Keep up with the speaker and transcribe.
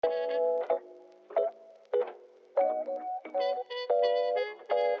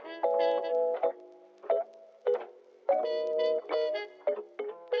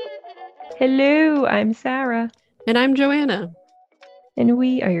Hello, I'm Sarah, And I'm Joanna. and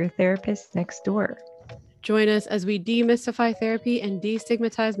we are your therapists next door. Join us as we demystify therapy and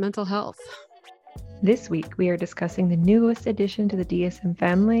destigmatize mental health. This week, we are discussing the newest addition to the DSM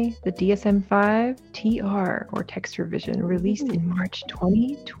family, the DSM 5 TR, or text revision, released in March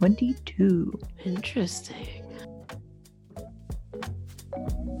 2022. Interesting.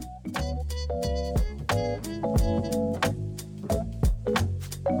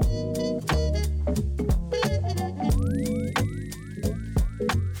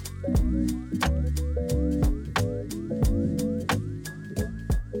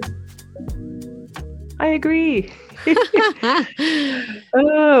 I agree.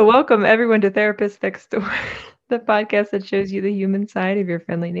 Welcome everyone to Therapist Next Door, the podcast that shows you the human side of your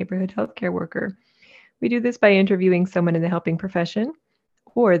friendly neighborhood healthcare worker. We do this by interviewing someone in the helping profession,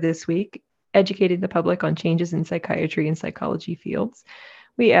 or this week, educating the public on changes in psychiatry and psychology fields.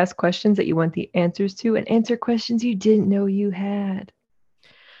 We ask questions that you want the answers to and answer questions you didn't know you had.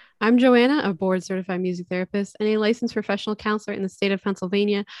 I'm Joanna, a board certified music therapist and a licensed professional counselor in the state of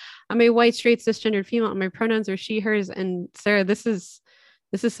Pennsylvania. I'm a white, straight, cisgendered female, and my pronouns are she, hers. And Sarah, this is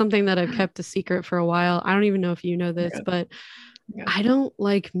something that I've kept a secret for a while. I don't even know if you know this, but I don't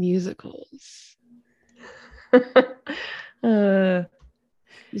like musicals. Yeah,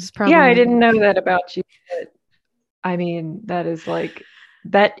 I didn't know that about you. But, I mean, that is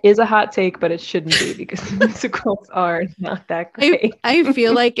a hot take, but it shouldn't be because musicals are not that great. I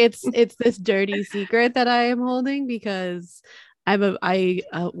feel like it's this dirty secret that I am holding because I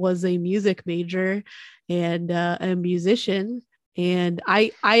was a music major and a musician, and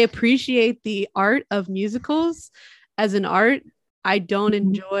I appreciate the art of musicals as an art. I don't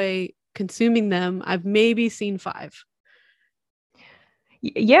enjoy consuming them. I've maybe seen 5.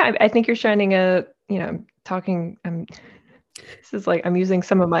 Yeah, I think you're shining this is like I'm using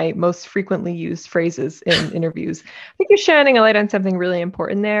some of my most frequently used phrases in interviews. I think you're shining a light on something really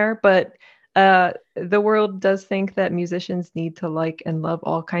important there, but the world does think that musicians need to like and love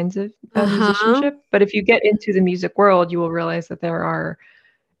all kinds of musicianship. But if you get into the music world, you will realize that there are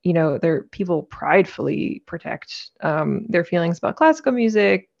people pridefully protect their feelings about classical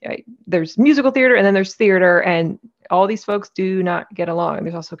music. There's musical theater, and then there's theater, and all these folks do not get along.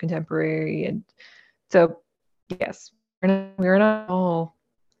 There's also contemporary, and so yes, we're not all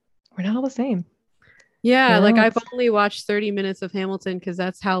the same. Yeah, like I've only watched 30 minutes of Hamilton because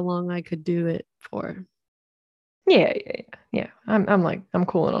that's how long I could do it for. Yeah. I'm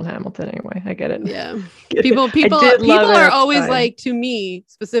cooling on Hamilton anyway. I get it. Yeah. People are always like, to me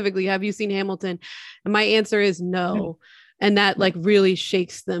specifically, have you seen Hamilton? And my answer is no. And that like really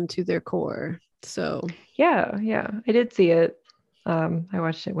shakes them to their core. So yeah, I did see it. I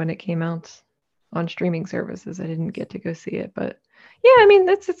watched it when it came out on streaming services. I didn't get to go see it, but yeah, I mean,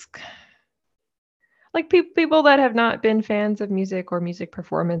 it's like people that have not been fans of music or music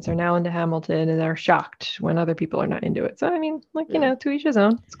performance are now into Hamilton and are shocked when other people are not into it. So I mean, to each his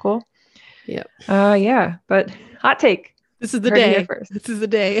own. It's cool. Yeah. Yeah, but hot take. This is the day. This is the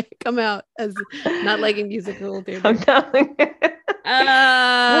day I come out as not liking musical theater. I'm telling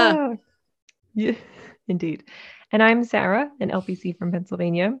yeah, indeed. And I'm Sarah, an LPC from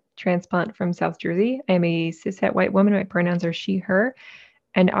Pennsylvania, transplant from South Jersey. I'm a cishet white woman. My pronouns are she, her.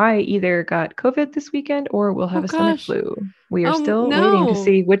 And I either got COVID this weekend or will have a stomach flu. We are still waiting to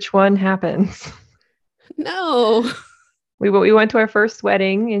see which one happens. No. We went to our first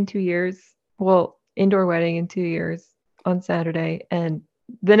wedding in 2 years. Well, indoor wedding in 2 years on Saturday. And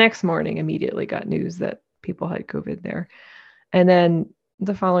the next morning immediately got news that people had COVID there. And then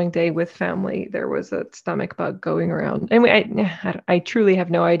the following day with family, there was a stomach bug going around. And I truly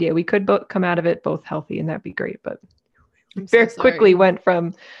have no idea. We could both come out of it both healthy, and that'd be great. But very quickly went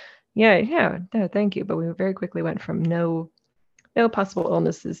from, thank you. But we very quickly went from no possible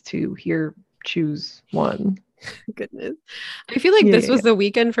illnesses to here, choose one. Goodness. I feel like this was the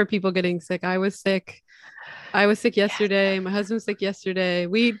weekend for people getting sick. I was sick yesterday. My husband was sick yesterday.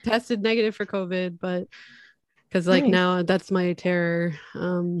 We tested negative for COVID, but because now that's my terror.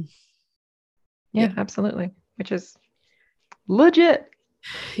 Yeah, absolutely. Which is legit.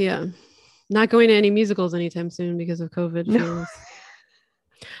 Yeah. Not going to any musicals anytime soon because of COVID. No.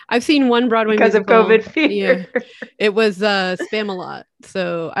 I've seen one Broadway because musical. Of COVID fear. Yeah. It was Spam-A-Lot.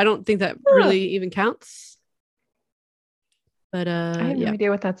 So I don't think that really even counts. But I have no idea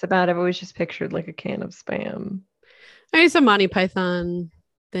what that's about. I've always just pictured like a can of Spam. It's a Monty Python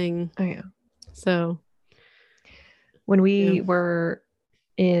thing. Oh yeah. So when we were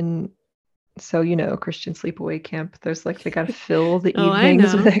in Christian sleepaway camp, there's like they got to fill the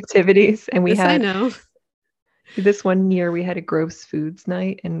evenings with activities, and we had This one year we had a gross foods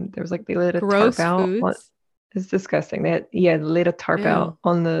night, and there was like they laid a tarp Gross out. foods. It's disgusting. They laid a tarp Ew. out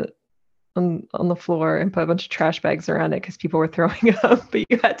on the floor and put a bunch of trash bags around it because people were throwing up. But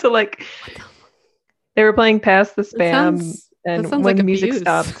you had to like they were playing Pass the Spam, That sounds and when like the music abuse.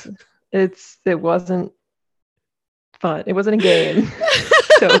 stopped, it wasn't fun. It wasn't a game.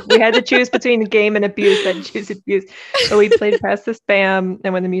 So we had to choose between the game and abuse. I had to choose abuse. So we played Pass the Spam,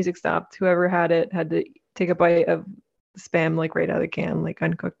 and when the music stopped, whoever had it had to take a bite of the spam like right out of the can, like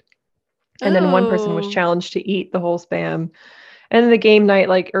uncooked. And then one person was Oh. challenged to eat the whole spam. And then the game night,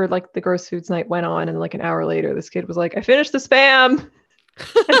 like the gross foods night went on, and like an hour later, this kid was like, "I finished the spam,"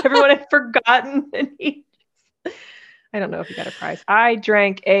 and everyone had forgotten. And I don't know if he got a prize. I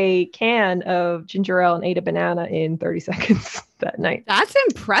drank a can of ginger ale and ate a banana in 30 seconds that night. That's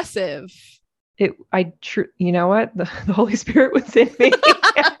impressive. You know what? The Holy Spirit was in me.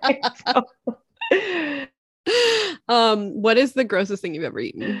 What is the grossest thing you've ever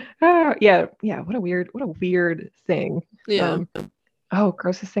eaten? Yeah. What a weird thing. Yeah.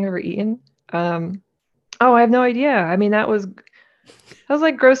 Grossest thing I've ever eaten. I have no idea. I mean, that was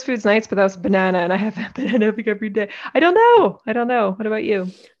like gross foods nights, but that was banana, and I have that banana like every day. I don't know. What about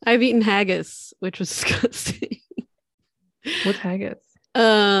you? I've eaten haggis, which was disgusting. What's haggis?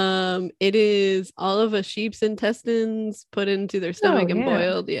 It is all of a sheep's intestines put into their stomach and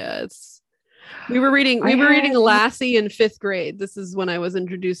boiled. Yeah, we were reading Lassie in 5th grade. This is when I was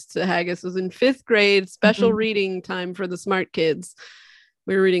introduced to haggis. It was in 5th grade, special reading time for the smart kids.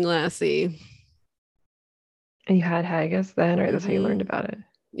 We were reading Lassie. And you had haggis then, or that's how you learned about it?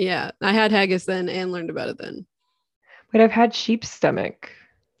 Yeah, I had haggis then and learned about it then. But I've had sheep's stomach,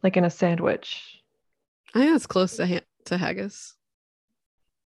 like in a sandwich. I think that's close to haggis.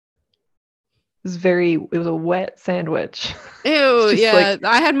 It was a wet sandwich. Ew, yeah. Like,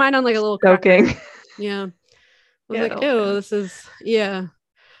 I had mine on like a little soaking. Cracker. Yeah. I was like, ew, this is, yeah.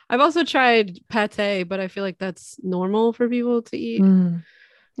 I've also tried pate, but I feel like that's normal for people to eat.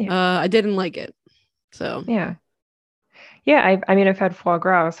 Yeah. I didn't like it. So yeah. I've had foie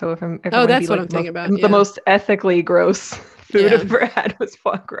gras. So if that's what I'm thinking about. The most ethically gross food I've ever had was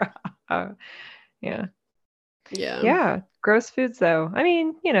foie gras. Yeah. Gross foods, though. I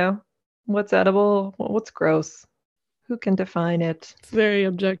mean, what's edible? What's gross? Who can define it? It's very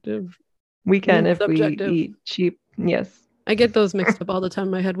objective. We can if we eat cheap. Yes. I get those mixed up all the time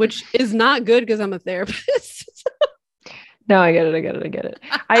in my head, which is not good because I'm a therapist. No, I get it.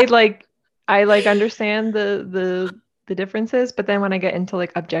 I understand the differences, but then when I get into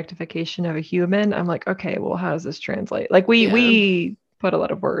like objectification of a human, I'm like, okay, well, how does this translate? Like we put a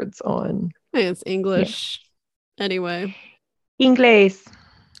lot of words on. It's English. Yeah. Anyway. English.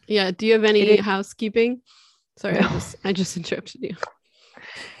 Yeah. Do you have any housekeeping? Sorry, no. I just interrupted you.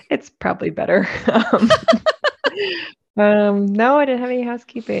 It's probably better. No, I didn't have any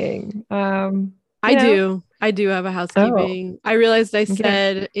housekeeping. I do have a housekeeping. I realized I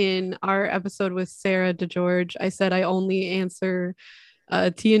said in our episode with Sarah DeGeorge, I said I only answer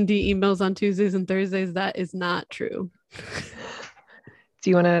T&D emails on Tuesdays and Thursdays. That is not true. Do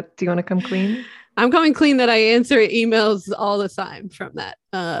you wanna come clean? I'm coming clean that I answer emails all the time from that.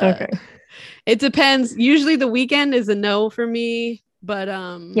 Okay. It depends. Usually the weekend is a no for me, but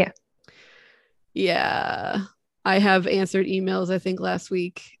yeah. I have answered emails, I think last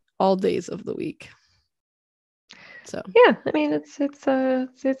week, all days of the week. So yeah, I mean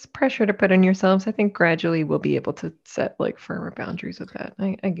it's pressure to put on yourselves. I think gradually we'll be able to set like firmer boundaries with that.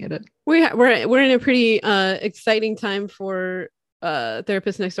 I get it. We're in a pretty exciting time for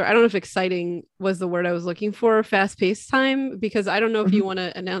Therapist Next Door. I don't know if exciting was the word I was looking for. Fast-paced time, because I don't know if you want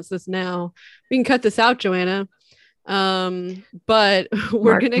to announce this now. We can cut this out, Joanna. But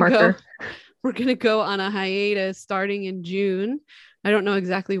we're gonna go on a hiatus starting in June. I don't know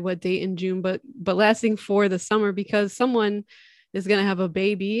exactly what date in June, but lasting for the summer, because someone is going to have a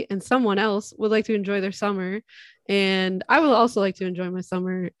baby and someone else would like to enjoy their summer. And I would also like to enjoy my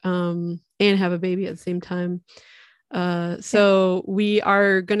summer and have a baby at the same time. So we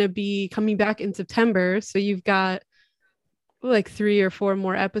are going to be coming back in September. So you've got like 3 or 4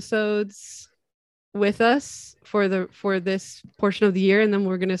 more episodes with us for this portion of the year. And then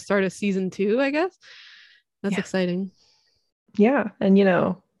we're going to start a season 2, I guess. That's exciting. Yeah. And,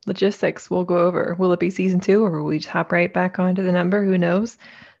 logistics we'll go over. Will it be season 2 or will we just hop right back onto the number? Who knows?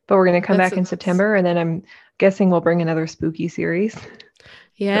 But we're going to come back in September. And then I'm guessing we'll bring another spooky series.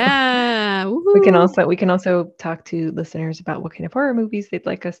 Yeah. So we can also talk to listeners about what kind of horror movies they'd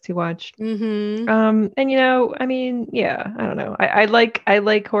like us to watch. Mm-hmm. And, I mean, yeah, I don't know. I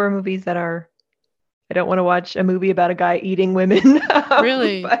like horror movies that are, I don't want to watch a movie about a guy eating women.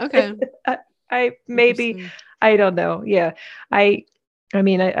 Really? Okay. I maybe I don't know. Yeah. I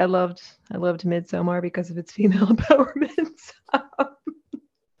mean, I loved Midsommar because of its female empowerment.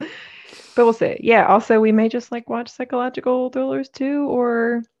 But we'll see. Yeah. Also, we may just like watch psychological thrillers too,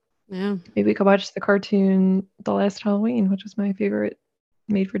 or Yeah. maybe we could watch the cartoon The Last Halloween, which was my favorite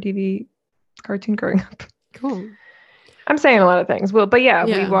made-for-TV cartoon growing up. Cool. I'm saying a lot of things. Well, but yeah,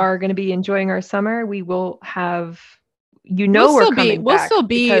 we Yeah. are going to be enjoying our summer. We will have, we'll back still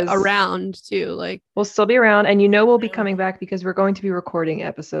be because around too. Like we'll still be around, and we'll be Yeah. coming back because we're going to be recording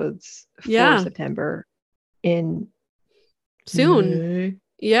episodes for Yeah. September in soon. May.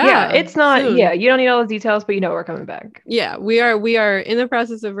 Yeah. It's not. soon. Yeah, you don't need all the details, but we're coming back. Yeah, we are in the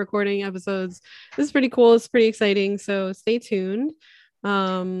process of recording episodes. This is pretty cool. It's pretty exciting. So stay tuned.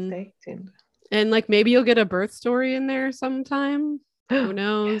 Stay tuned. And like maybe you'll get a birth story in there sometime. Who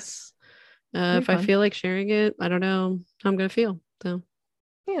knows? If I feel like sharing it, I don't know how I'm gonna feel. So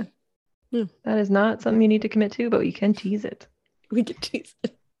yeah. That is not something you need to commit to, but we can tease it. We can tease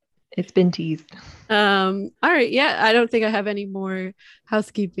it. It's been teased. All right. Yeah, I don't think I have any more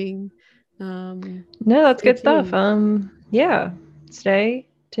housekeeping. No, that's good stuff. Yeah. Stay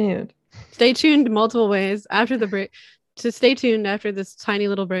tuned. Stay tuned multiple ways after the break. To stay tuned after this tiny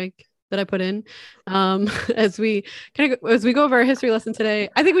little break that I put in. As we go over our history lesson today.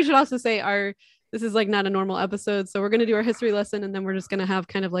 I think we should also say this is like not a normal episode. So we're going to do our history lesson, and then we're just going to have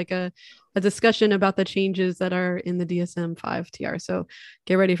kind of like a discussion about the changes that are in the DSM-5 TR. So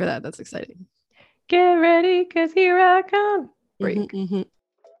get ready for that. That's exciting. Get ready, because here I come. Break. Mm-hmm.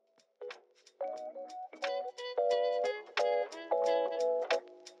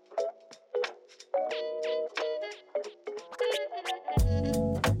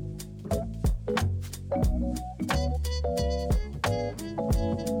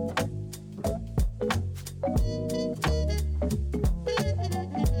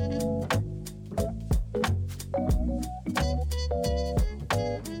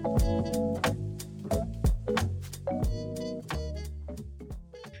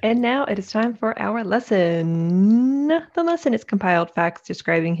 And now it is time for our lesson. The lesson is compiled facts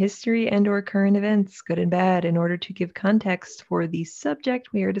describing history and or current events, good and bad, in order to give context for the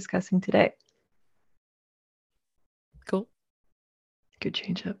subject we are discussing today. Cool. Good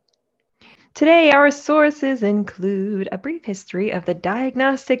change up. Today, our sources include a brief history of the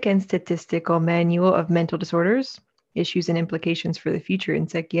Diagnostic and Statistical Manual of Mental Disorders, Issues and Implications for the Future in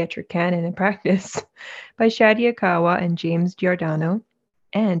Psychiatric Canon and Practice by Shadia Kawa and James Giordano,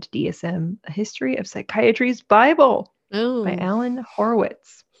 and DSM, A History of Psychiatry's Bible by Alan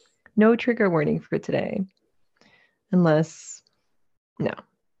Horowitz. No trigger warning for today. Unless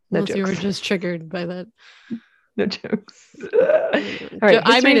jokes. You were just triggered by that. No jokes. All right,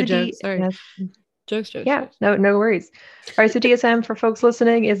 I made a joke. Sorry. Jokes. Yeah, no worries. All right, so DSM, for folks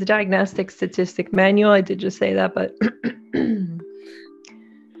listening, is the Diagnostic Statistic Manual. I did just say that, but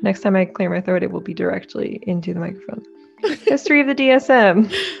next time I clear my throat, it will be directly into the microphone. History of the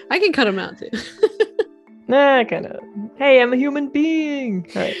DSM. I can cut them out too. Kind of. Hey, I'm a human being.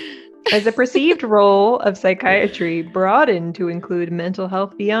 All right. As the perceived role of psychiatry broadened to include mental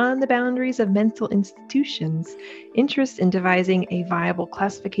health beyond the boundaries of mental institutions, interest in devising a viable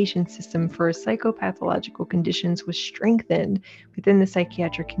classification system for psychopathological conditions was strengthened within the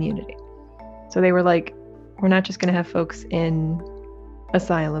psychiatric community. So they were like, we're not just going to have folks in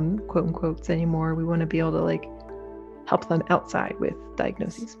asylum, quote unquote, anymore. We want to be able to like help them outside with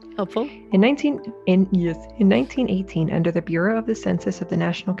diagnoses. Helpful. In 1918, under the Bureau of the Census of the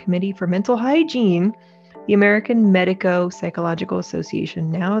National Committee for Mental Hygiene, the American Medico-Psychological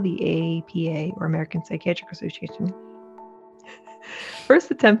Association, now the APA, or American Psychiatric Association,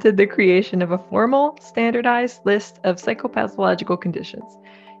 first attempted the creation of a formal, standardized list of psychopathological conditions.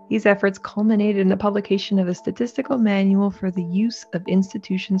 These efforts culminated in the publication of a statistical manual for the use of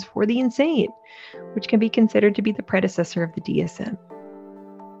institutions for the insane, which can be considered to be the predecessor of the DSM.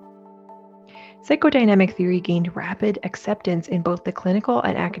 Psychodynamic theory gained rapid acceptance in both the clinical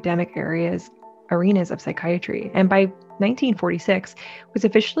and academic arenas of psychiatry, and by 1946 was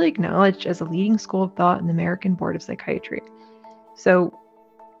officially acknowledged as a leading school of thought in the American Board of Psychiatry. So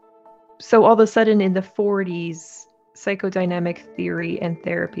all of a sudden in the 40s, psychodynamic theory and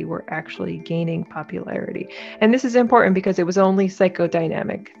therapy were actually gaining popularity. And this is important because it was only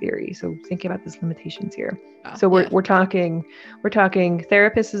psychodynamic theory. So think about these limitations here. So we're talking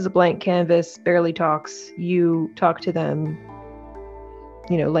therapist is a blank canvas, barely talks. You talk to them,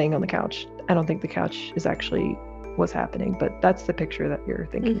 laying on the couch. I don't think the couch is actually what's happening, but that's the picture that you're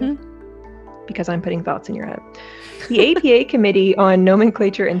thinking of, because I'm putting thoughts in your head. The APA Committee on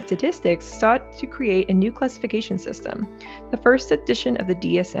Nomenclature and Statistics sought to create a new classification system. The first edition of the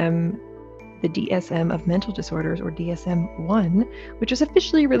DSM the DSM of Mental Disorders, or DSM-1, which was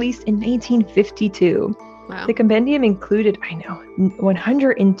officially released in 1952. Wow. The compendium included,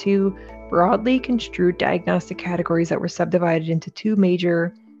 102 broadly construed diagnostic categories that were subdivided into two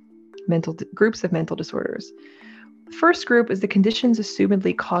major groups of mental disorders. The first group is the conditions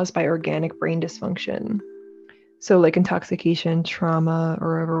assumedly caused by organic brain dysfunction, so like intoxication, trauma,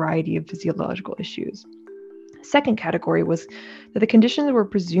 or a variety of physiological issues. The second category was that the conditions were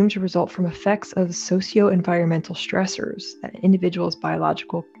presumed to result from effects of socio-environmental stressors that individuals'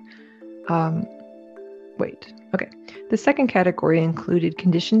 biological The second category included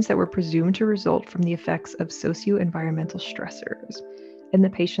conditions that were presumed to result from the effects of socio-environmental stressors and the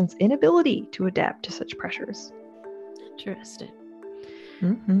patient's inability to adapt to such pressures. Interesting.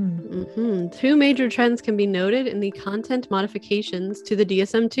 Mm-hmm. Two major trends can be noted in the content modifications to the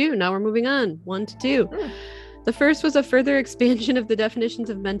DSM-2. Now we're moving on, 1 to 2. The first was a further expansion of the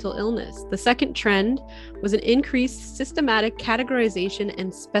definitions of mental illness. The second trend was an increased systematic categorization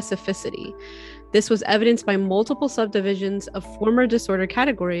and specificity. This was evidenced by multiple subdivisions of former disorder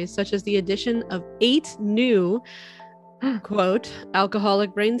categories, such as the addition of 8 new, quote,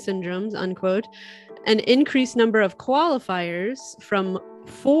 alcoholic brain syndromes, unquote, an increased number of qualifiers from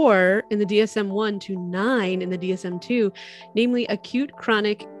 4 in the DSM-1 to 9 in the DSM-2, namely acute,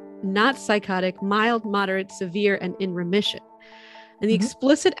 chronic, not psychotic, mild, moderate, severe, and in remission. And the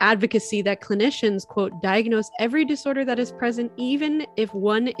explicit advocacy that clinicians, quote, diagnose every disorder that is present, even if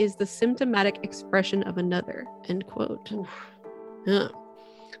one is the symptomatic expression of another, end quote. Yeah.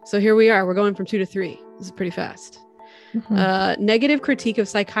 So here we are. We're going from 2 to 3. This is pretty fast. Negative critique of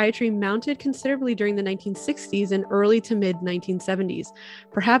psychiatry mounted considerably during the 1960s and early to mid 1970s.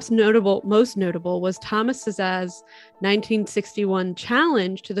 Perhaps most notable was Thomas Cza's 1961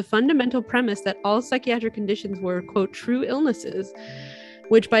 challenge to the fundamental premise that all psychiatric conditions were, quote, true illnesses,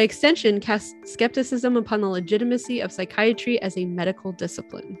 which by extension cast skepticism upon the legitimacy of psychiatry as a medical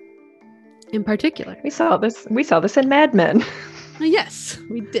discipline. In particular, we saw this in Mad Men. Yes,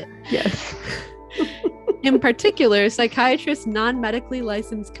 we did. Yes. In particular, psychiatrists' non-medically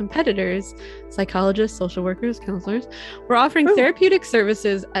licensed competitors, psychologists, social workers, counselors, were offering therapeutic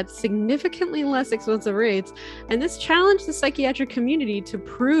services at significantly less expensive rates, and this challenged the psychiatric community to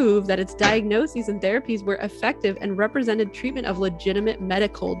prove that its diagnoses and therapies were effective and represented treatment of legitimate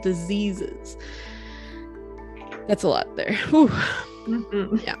medical diseases. That's a lot there.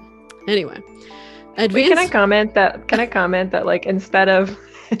 Yeah. Anyway. Can I comment that like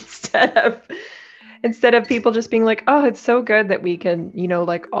instead of people just being like, oh, it's so good that we can,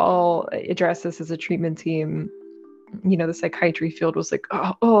 like all address this as a treatment team, the psychiatry field was like,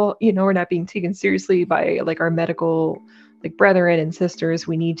 we're not being taken seriously by like our medical like brethren and sisters.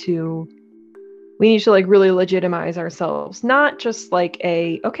 We need to like really legitimize ourselves, not just like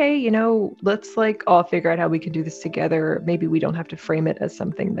let's like all figure out how we can do this together. Maybe we don't have to frame it as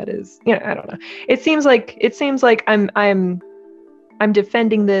something that is, I don't know. It seems like I'm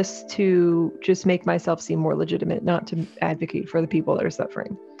defending this to just make myself seem more legitimate, not to advocate for the people that are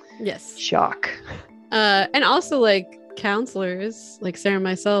suffering. Yes. Shock. And also like counselors like Sarah and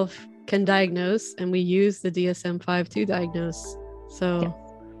myself can diagnose, and we use the DSM-5 to diagnose. So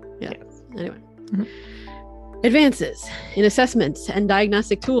yeah. Anyway. Advances in assessments and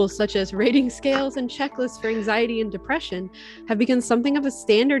diagnostic tools such as rating scales and checklists for anxiety and depression have become something of a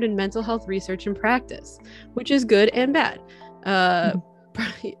standard in mental health research and practice, which is good and bad. I'm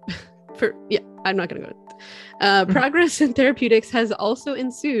not going to go. Progress in therapeutics has also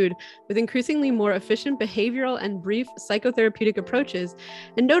ensued with increasingly more efficient behavioral and brief psychotherapeutic approaches,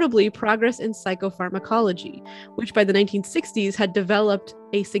 and notably progress in psychopharmacology, which by the 1960s had developed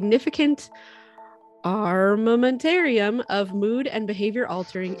a significant armamentarium of mood and behavior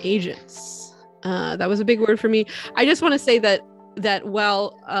altering agents. That was a big word for me. I just want to say that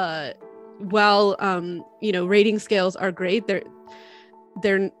while rating scales are great,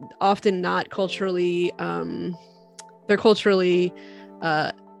 they're often not culturally they're culturally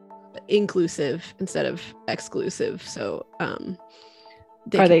inclusive instead of exclusive. So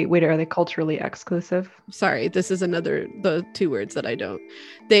are they culturally exclusive? Sorry, this is the 2 words that I don't.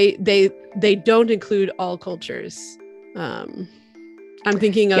 They don't include all cultures. I'm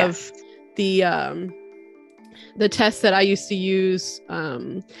thinking of the test that I used to use.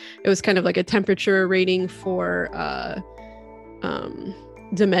 It was kind of like a temperature rating for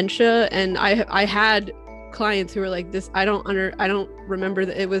dementia, and I had clients who were like, this I don't remember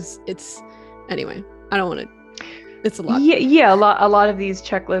that anyway, I don't want to. It's a lot. Yeah, a lot of these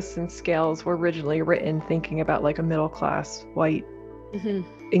checklists and scales were originally written thinking about like a middle class white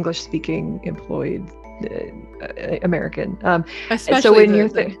English speaking employed American. Especially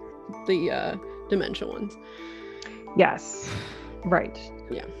dementia ones. Yes. Right.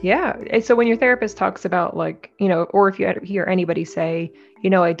 Yeah. Yeah. And so when your therapist talks about like, or if you hear anybody say,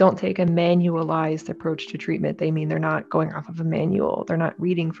 I don't take a manualized approach to treatment, they mean they're not going off of a manual. They're not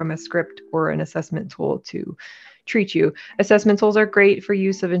reading from a script or an assessment tool to treat you. Assessment tools are great for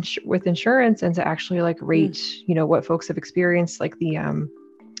use of with insurance and to actually like rate, what folks have experienced, like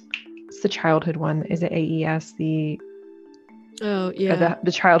it's the childhood one. Is it AES? The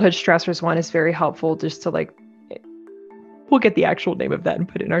childhood stressors one is very helpful just to like, we'll get the actual name of that and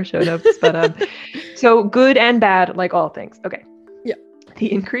put it in our show notes. But so good and bad, like all things. Okay. Yeah.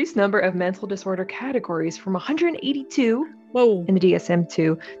 The increased number of mental disorder categories from 182 in the DSM-2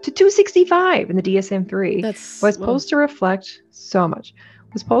 to 265 in the DSM-3 was supposed to reflect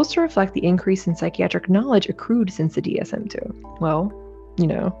the increase in psychiatric knowledge accrued since the DSM-2. Well,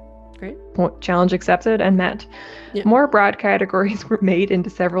 great. Challenge accepted and met. Yeah. More broad categories were made into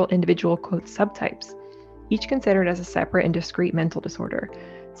several individual quote subtypes, each considered as a separate and discrete mental disorder.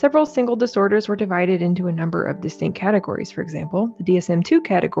 Several single disorders were divided into a number of distinct categories. For example, the DSM-2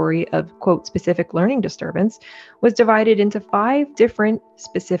 category of, quote, specific learning disturbance was divided into 5 different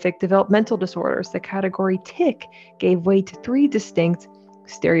specific developmental disorders. The category TIC gave way to 3 distinct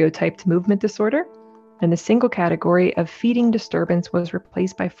stereotyped movement disorder, and the single category of feeding disturbance was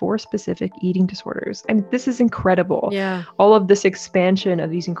replaced by 4 specific eating disorders. I mean, this is incredible. Yeah. All of this expansion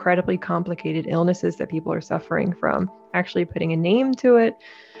of these incredibly complicated illnesses that people are suffering from, actually putting a name to it.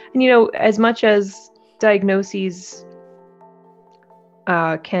 And, as much as diagnoses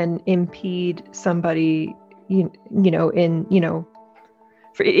can impede somebody, in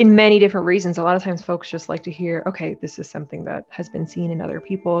many different reasons, a lot of times folks just like to hear, okay, this is something that has been seen in other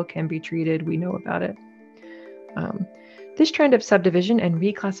people, can be treated, we know about it. This trend of subdivision and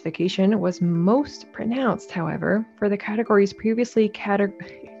reclassification was most pronounced, however, for the categories previously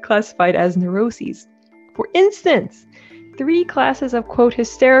classified as neuroses. For instance, 3 classes of, quote,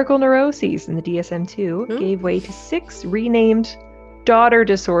 hysterical neuroses in the DSM-2 gave way to 6 renamed daughter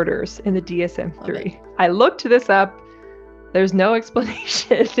disorders in the DSM-3. I looked this up. There's no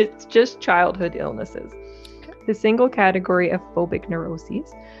explanation. It's just childhood illnesses. The single category of phobic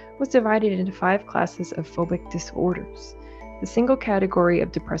neuroses was divided into 5 classes of phobic disorders. The single category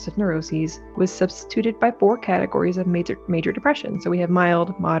of depressive neuroses was substituted by 4 categories of major depression. So we have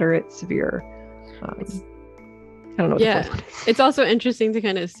mild, moderate, severe. I don't know what the fourth one is. It's also interesting to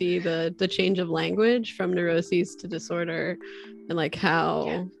kind of see the change of language from neuroses to disorder, and like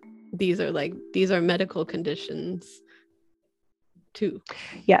how these are medical conditions too.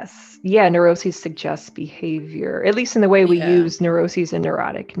 Yes. Yeah. Neuroses suggests behavior, at least in the way we use neuroses and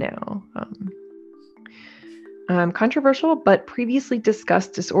neurotic now. Controversial but previously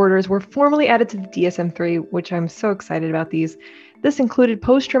discussed disorders were formally added to the DSM-3, which I'm so excited about these. This included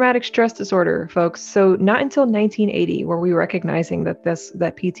post-traumatic stress disorder, folks. So not until 1980 were we recognizing that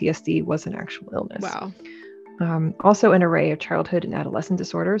PTSD was an actual illness. Wow. Also an array of childhood and adolescent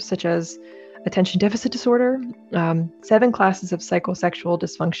disorders, such as attention deficit disorder, 7 classes of psychosexual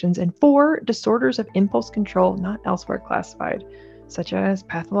dysfunctions, and 4 disorders of impulse control not elsewhere classified, such as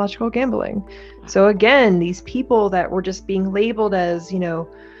pathological gambling. So again, these people that were just being labeled as,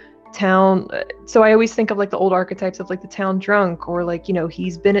 town. So I always think of like the old archetypes of like the town drunk, or like,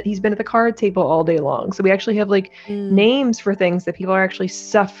 he's been at the card table all day long. So we actually have like names for things that people are actually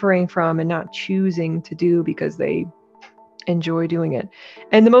suffering from and not choosing to do because they enjoy doing it.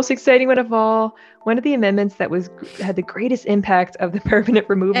 And the most exciting one of all, one of the amendments that had the greatest impact of the permanent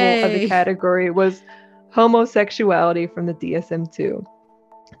removal of the category was homosexuality from the DSM-2.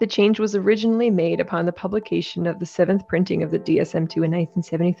 The change was originally made upon the publication of the 7th printing of the DSM-2 in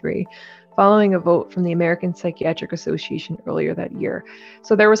 1973, following a vote from the American Psychiatric Association earlier that year.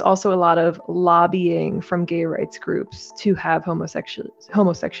 So there was also a lot of lobbying from gay rights groups to have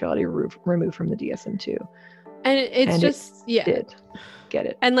homosexuality removed from the DSM-2. And it's just, did get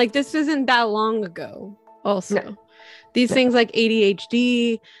it. And like, this isn't that long ago also. These things like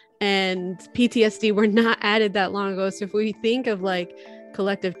ADHD and PTSD were not added that long ago. So if we think of like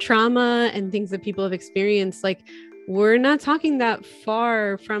collective trauma and things that people have experienced, like, we're not talking that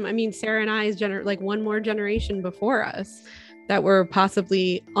far from, Sarah and I's one more generation before us that were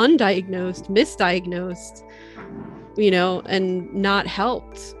possibly undiagnosed, misdiagnosed, and not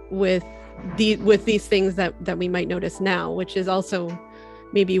helped with these things that we might notice now, which is also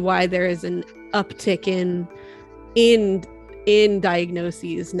maybe why there is an uptick in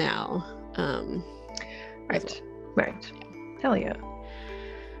diagnoses now. Right. Hell yeah.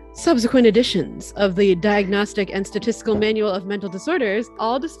 Subsequent editions of the Diagnostic and Statistical Manual of Mental Disorders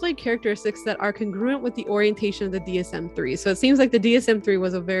all displayed characteristics that are congruent with the orientation of the DSM-3. So it seems like the DSM-3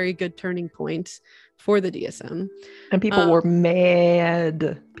 was a very good turning point for the DSM. And people were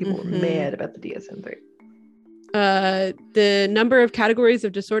mad. People were mad about the DSM-3. The number of categories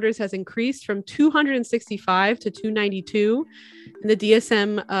of disorders has increased from 265 to 292 in the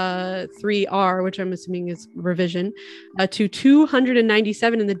DSM-3R, which I'm assuming is revision, to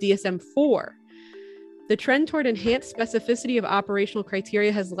 297 in the DSM-4. The trend toward enhanced specificity of operational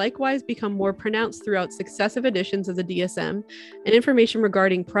criteria has likewise become more pronounced throughout successive editions of the DSM, and information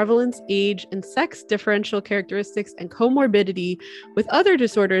regarding prevalence, age, and sex differential characteristics and comorbidity with other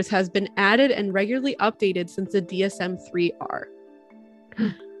disorders has been added and regularly updated since the DSM-3R.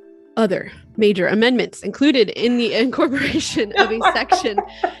 Other major amendments included in the incorporation of a section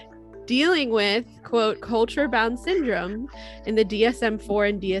dealing with, quote, culture-bound syndrome in the DSM-4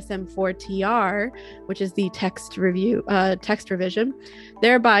 and DSM-4 TR, which is the text revision,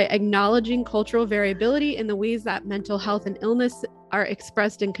 thereby acknowledging cultural variability in the ways that mental health and illness are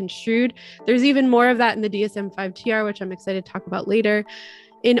expressed and construed. There's even more of that in the DSM-5 TR, which I'm excited to talk about later.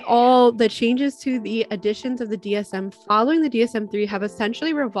 In all, the changes to the additions of the DSM following the DSM-3 have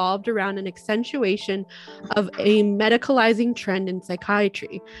essentially revolved around an accentuation of a medicalizing trend in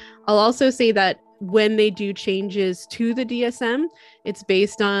psychiatry. I'll also say that when they do changes to the DSM, it's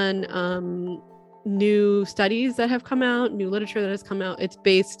based on new studies that have come out, new literature that has come out. It's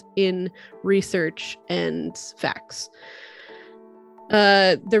based in research and facts.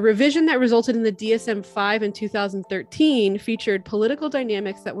 The revision that resulted in the DSM-5 in 2013 featured political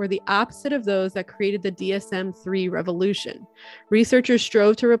dynamics that were the opposite of those that created the DSM-3 revolution. Researchers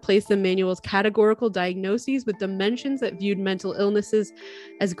strove to replace the manual's categorical diagnoses with dimensions that viewed mental illnesses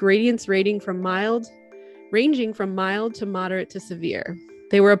as gradients ranging from mild to moderate to severe.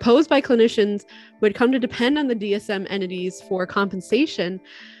 They were opposed by clinicians who had come to depend on the DSM entities for compensation,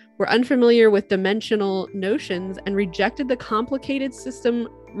 were unfamiliar with dimensional notions, and rejected the complicated system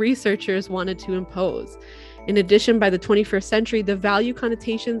researchers wanted to impose. In addition, by the 21st century, the value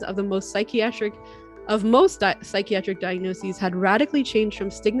connotations of most psychiatric diagnoses had radically changed from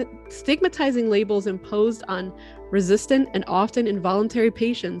stigmatizing labels imposed on resistant and often involuntary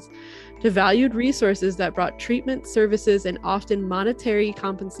patients to valued resources that brought treatment, services, and often monetary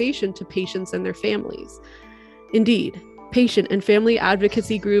compensation to patients and their families. Indeed, patient and family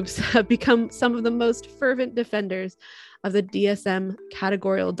advocacy groups have become some of the most fervent defenders of the DSM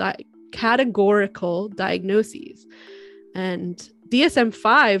categorical diagnoses. And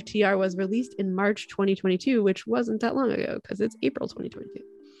DSM-5 TR was released in March 2022, which wasn't that long ago because it's April 2022.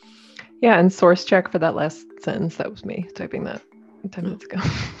 Yeah, and source check for that last sentence. That was me typing that 10 minutes ago.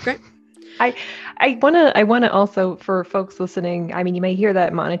 Great. I wanna also, for folks listening, I mean, you may hear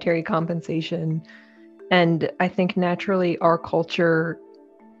that monetary compensation. And I think naturally our culture,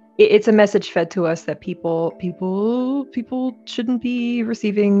 it's a message fed to us that people shouldn't be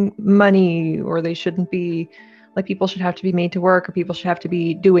receiving money, or they shouldn't be, like, people should have to be made to work, or people should have to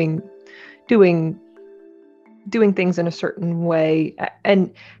be doing things in a certain way.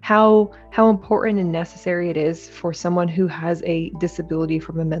 And how important and necessary it is for someone who has a disability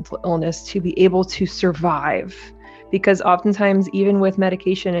from a mental illness to be able to survive. Because oftentimes, even with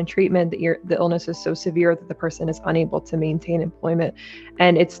medication and treatment, the illness is so severe that the person is unable to maintain employment.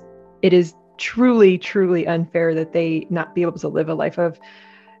 And it is truly, truly unfair that they not be able to live a life of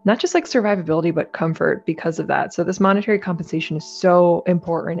not just like survivability, but comfort because of that. So this monetary compensation is so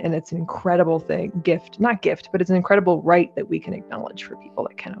important, and it's an incredible not gift, but it's an incredible right that we can acknowledge for people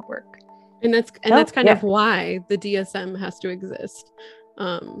that cannot work. And that's kind of why the DSM has to exist.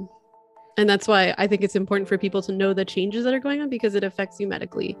 And that's why I think it's important for people to know the changes that are going on, because it affects you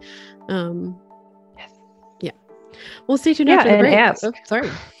medically. Yes. Yeah. Well, stay tuned after the break. Ask. Oh, sorry.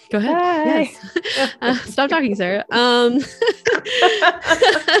 Go ahead. Hi. Yes. Stop talking, Sarah.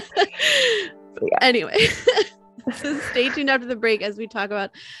 Anyway, so stay tuned after the break as we talk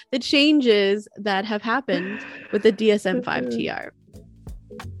about the changes that have happened with the DSM-5 TR.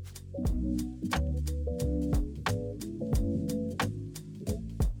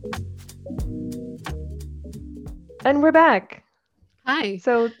 And we're back. Hi.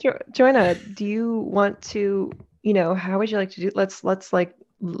 So Joanna, do you want to, how would you like to do? Let's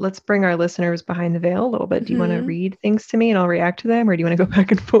bring our listeners behind the veil a little bit. Do you want to read things to me and I'll react to them, or do you want to go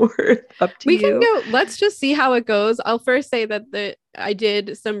back and forth? Up to you. We can go. Let's just see how it goes. I'll first say that I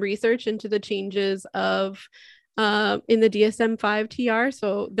did some research into the changes of in the DSM-5 TR.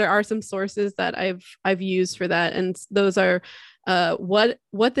 So there are some sources that I've used for that, and those are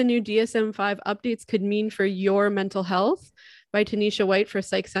what the new DSM-5 updates could mean for your mental health, by Tanisha White for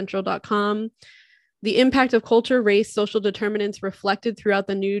psychcentral.com. The Impact of Culture, Race, Social Determinants Reflected Throughout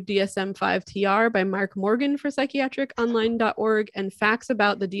the New DSM-5 TR by Mark Morgan for psychiatriconline.org, and Facts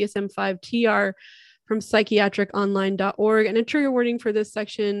About the DSM-5 TR from psychiatriconline.org. And a trigger warning for this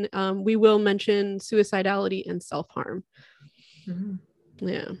section, we will mention suicidality and self-harm. Mm-hmm.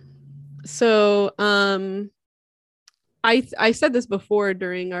 Yeah. So I said this before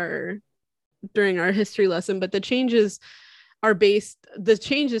during our history lesson, but the changes to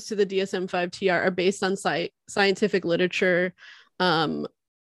the DSM-5 TR are based on scientific literature,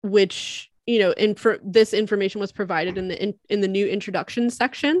 which, this information was provided in the new introduction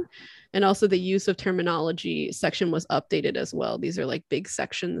section, and also the use of terminology section was updated as well. These are like big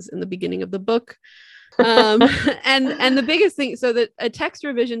sections in the beginning of the book. And the biggest thing, so that a text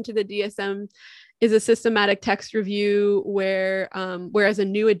revision to the DSM is a systematic text review whereas a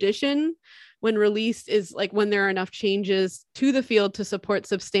new edition, when released, is like when there are enough changes to the field to support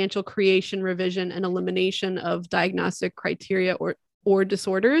substantial creation, revision, and elimination of diagnostic criteria or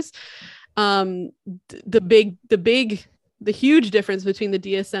disorders. The huge difference between the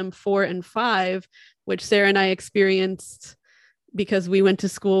DSM-4 and 5, which Sarah and I experienced because we went to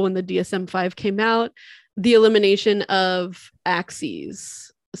school when the DSM-5 came out, the elimination of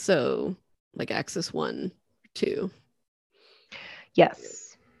axes. So like axis 1, 2.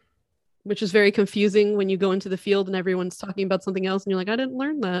 Yes. Which is very confusing when you go into the field and everyone's talking about something else and you're like, I didn't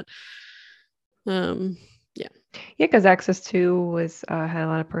learn that. Yeah, because axis 2 was had a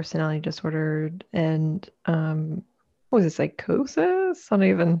lot of personality disorder and what was it, psychosis? I don't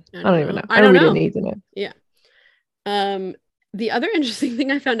even know. I don't know. We didn't need to know. Yeah. The other interesting thing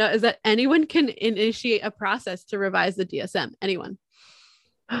I found out is that anyone can initiate a process to revise the DSM. Anyone.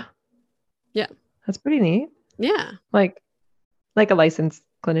 Yeah. That's pretty neat. Yeah. Like a licensed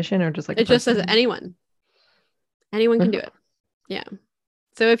clinician, or just like it just says anyone can do it. Yeah.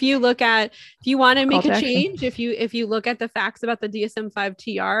 So if you want to make a change, if you look at the facts about the DSM-5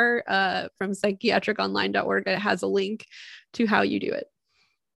 TR from psychiatriconline.org, it has a link to how you do it.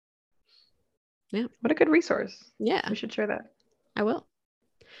 Yeah. What a good resource. Yeah. We should share that. I will.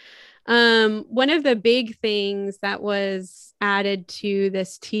 One of the big things that was added to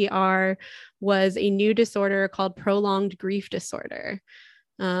this TR was a new disorder called prolonged grief disorder.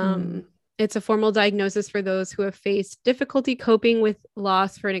 It's a formal diagnosis for those who have faced difficulty coping with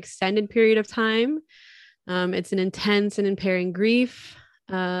loss for an extended period of time. It's an intense and impairing grief.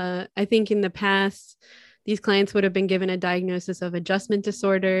 I think in the past, these clients would have been given a diagnosis of adjustment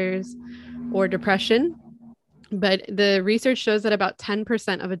disorders or depression. But the research shows that about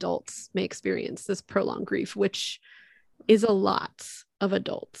 10% of adults may experience this prolonged grief, which is a lot of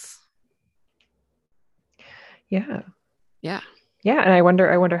adults. Yeah. Yeah. Yeah. And I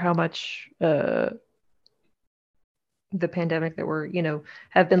wonder how much the pandemic that we're,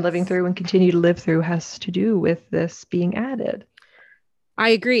 have been living through and continue to live through has to do with this being added.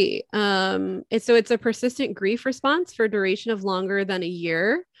 I agree. It's a persistent grief response for a duration of longer than a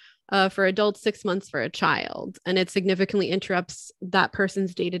year. For adults, 6 months for a child, and it significantly interrupts that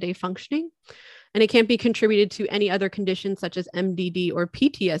person's day-to-day functioning. And it can't be contributed to any other conditions such as MDD or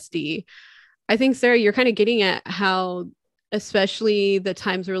PTSD. I think, Sarah, you're kind of getting at how, especially the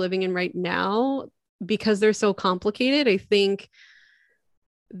times we're living in right now, because they're so complicated, I think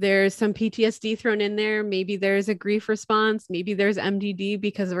there's some PTSD thrown in there. Maybe there's a grief response. Maybe there's MDD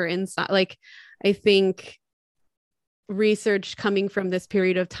because we're inside. Like, I think research coming from this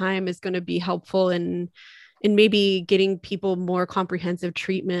period of time is going to be helpful in maybe getting people more comprehensive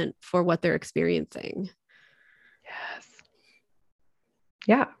treatment for what they're experiencing. Yes.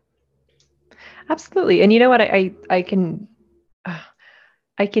 Yeah, absolutely. And you know what? I can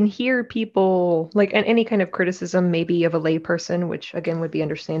hear people like, and any kind of criticism maybe of a layperson, which again would be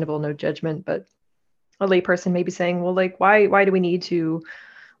understandable, no judgment, but a layperson may be saying, well, like, why do we need to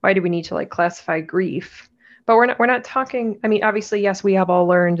like classify grief? But we're not talking, I mean, obviously, yes, we have all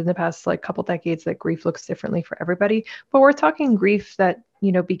learned in the past like couple decades that grief looks differently for everybody, but we're talking grief that,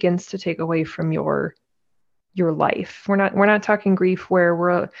 begins to take away from your life. We're not talking grief where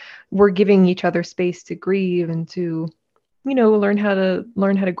we're giving each other space to grieve and to, learn how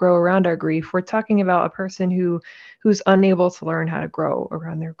to grow around our grief. We're talking about a person who's unable to learn how to grow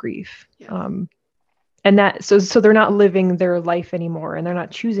around their grief. Yeah. And that, so they're not living their life anymore, and they're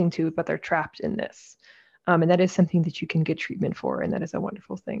not choosing to, but they're trapped in this. And that is something that you can get treatment for. And that is a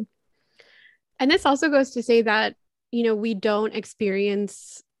wonderful thing. And this also goes to say that, we don't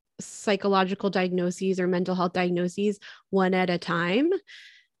experience psychological diagnoses or mental health diagnoses one at a time.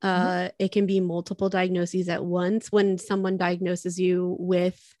 It can be multiple diagnoses at once. When someone diagnoses you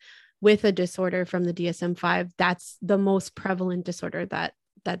with with a disorder from the DSM-5, that's the most prevalent disorder that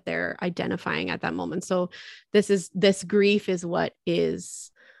they're identifying at that moment. So this grief is what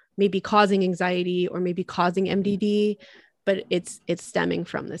is maybe causing anxiety or maybe causing MDD, but it's stemming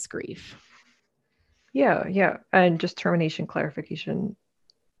from this grief. Yeah. And just terminology clarification.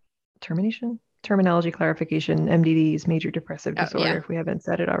 MDD is major depressive disorder, if we haven't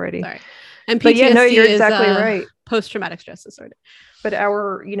said it already. Sorry. And PTSD, but yeah, no, you're exactly right. Post-traumatic stress disorder. But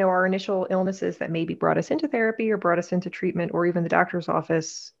our initial illnesses that maybe brought us into therapy or brought us into treatment or even the doctor's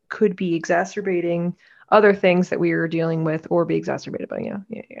office could be exacerbating other things that we are dealing with or be exacerbated by. Yeah.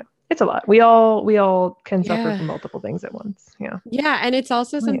 It's a lot. We all can suffer from multiple things at once. Yeah. Yeah. And it's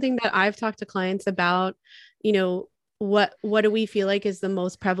also something that I've talked to clients about, what do we feel like is the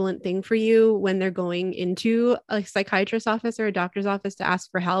most prevalent thing for you when they're going into a psychiatrist's office or a doctor's office to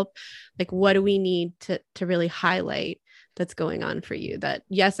ask for help? Like, what do we need to really highlight that's going on for you? That,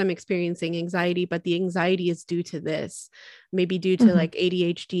 yes, I'm experiencing anxiety, but the anxiety is due to this, maybe due to like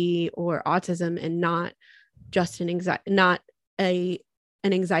ADHD or autism, and not just an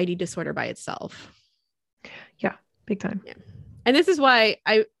anxiety disorder by itself. Yeah, big time. Yeah. And this is why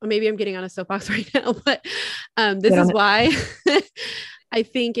I'm getting on a soapbox right now, but this is why I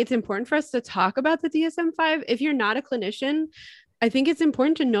think it's important for us to talk about the DSM-5. If you're not a clinician, I think it's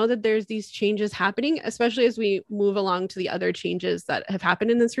important to know that there's these changes happening, especially as we move along to the other changes that have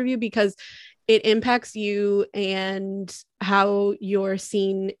happened in this review, because it impacts you and how you're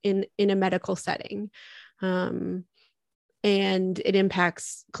seen in a medical setting. And it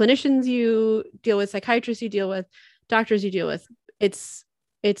impacts clinicians you deal with, psychiatrists you deal with, doctors you deal with. It's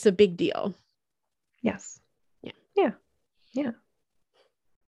a big deal. Yes. Yeah. That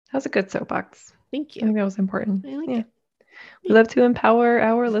was a good soapbox. Thank you. I think that was important. I like it. We love to empower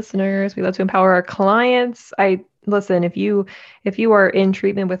our listeners. We love to empower our clients. Listen, if you are in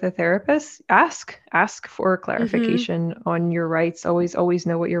treatment with a therapist, ask for clarification on your rights. Always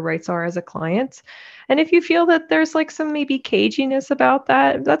know what your rights are as a client. And if you feel that there's like some maybe caginess about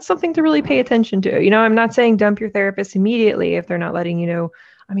that, that's something to really pay attention to. I'm not saying dump your therapist immediately if they're not letting you know.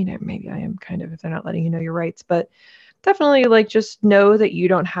 I mean, maybe I am kind of, if they're not letting you know your rights, but definitely like just know that you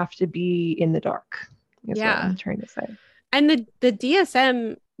don't have to be in the dark. Is what I'm trying to say. And the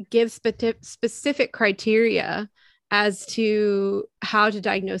DSM gives specific criteria as to how to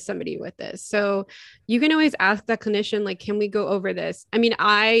diagnose somebody with this. So you can always ask that clinician, like, can we go over this? I mean,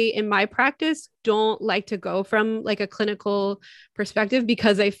 in my practice, don't like to go from like a clinical perspective,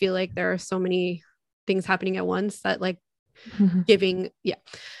 because I feel like there are so many things happening at once that like giving. Yeah.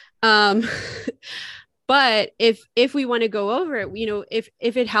 But if we want to go over it,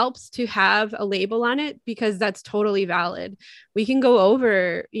 if it helps to have a label on it, because that's totally valid, we can go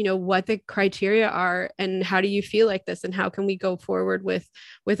over, what the criteria are and how do you feel like this and how can we go forward with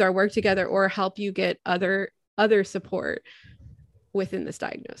our work together, or help you get other support within this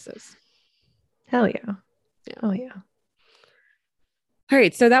diagnosis. Hell yeah. Oh yeah. All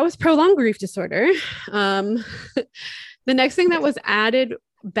right. So that was prolonged grief disorder. The next thing that was added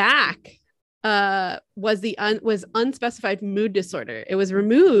back was unspecified mood disorder. It was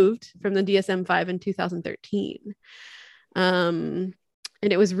removed from the DSM-5 in 2013. And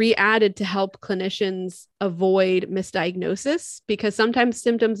it was re-added to help clinicians avoid misdiagnosis, because sometimes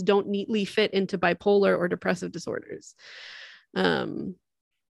symptoms don't neatly fit into bipolar or depressive disorders,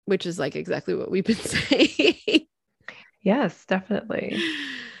 which is like exactly what we've been saying. Yes, definitely.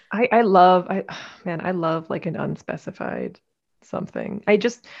 I love like an unspecified something.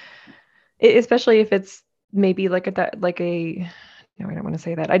 Especially if it's maybe no, I don't want to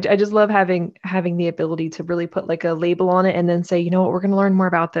say that. I just love having the ability to really put like a label on it and then say, we're going to learn more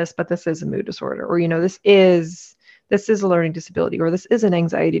about this, but this is a mood disorder, or, this is a learning disability, or this is an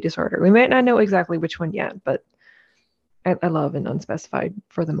anxiety disorder. We might not know exactly which one yet, but I love an unspecified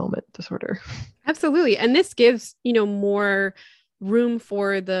for the moment disorder. Absolutely. And this gives, more room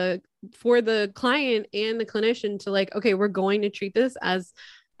for the client and the clinician to like, okay, we're going to treat this as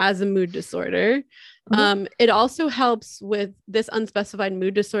a mood disorder. It also helps with this unspecified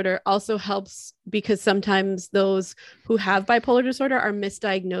mood disorder, also helps because sometimes those who have bipolar disorder are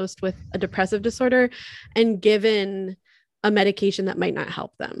misdiagnosed with a depressive disorder and given a medication that might not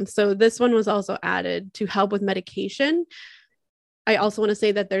help them. So this one was also added to help with medication. I also want to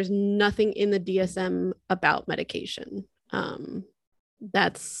say that there's nothing in the DSM about medication.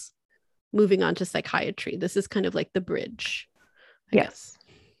 That's moving on to psychiatry. This is kind of like the bridge, I guess.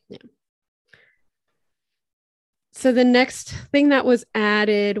 Yeah. So the next thing that was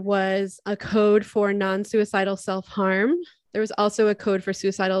added was a code for non-suicidal self-harm. There was also a code for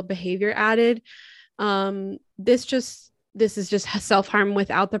suicidal behavior added. This just this is just self-harm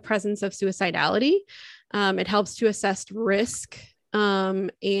without the presence of suicidality. It helps to assess risk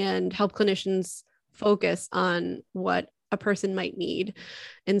and help clinicians focus on what a person might need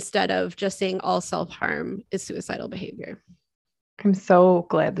instead of just saying all self-harm is suicidal behavior. I'm so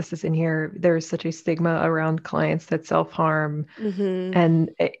glad this is in here. There's such a stigma around clients that self-harm, and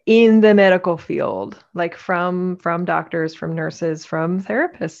in the medical field, like from doctors, from nurses, from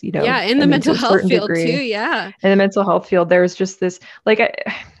therapists, in the mental health field too. Yeah. In the mental health field, there's just this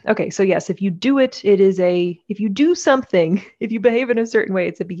okay, so yes, if you do it, if you do something, if you behave in a certain way,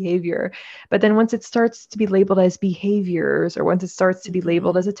 it's a behavior. But then once it starts to be labeled as behaviors, or once it starts to be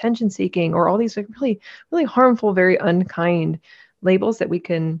labeled as attention seeking, or all these like really, really harmful, very unkind labels that we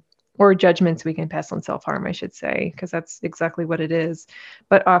can, or judgments we can pass on self-harm, I should say, because that's exactly what it is.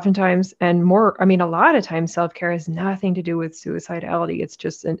 But oftentimes, and more, I mean, a lot of times, self-care has nothing to do with suicidality. It's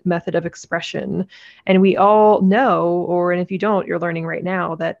just a method of expression. And we all know, and if you don't, you're learning right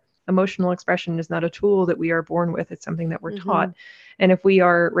now, that emotional expression is not a tool that we are born with. It's something that we're taught. And if we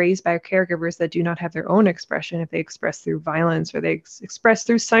are raised by caregivers that do not have their own expression, if they express through violence or they express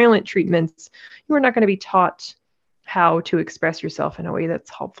through silent treatments, you are not going to be taught how to express yourself in a way that's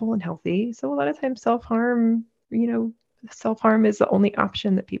helpful and healthy. So a lot of times self-harm is the only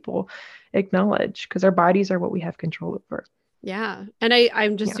option that people acknowledge, because our bodies are what we have control over. Yeah. And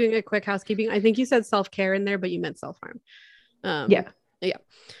I'm just doing a quick housekeeping. I think you said self-care in there, but you meant self-harm. Yeah.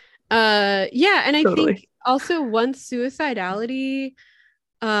 And I think also once suicidality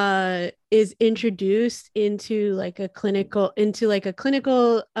is introduced into like a clinical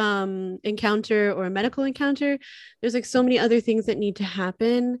encounter or a medical encounter, there's like so many other things that need to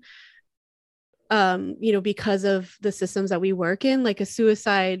happen because of the systems that we work in, like a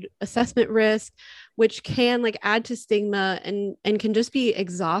suicide assessment risk, which can like add to stigma and can just be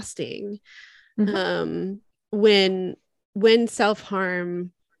exhausting. When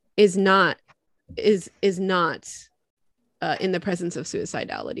self-harm is not in the presence of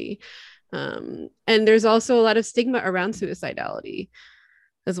suicidality. And there's also a lot of stigma around suicidality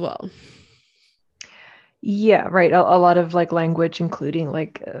as well. Yeah, right. A lot of like language, including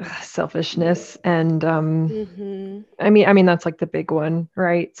like selfishness, and I mean that's like the big one,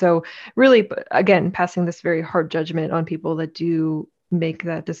 right? So really, again, passing this very hard judgment on people that do make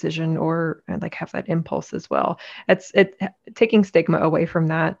that decision or like have that impulse as well. It's taking stigma away from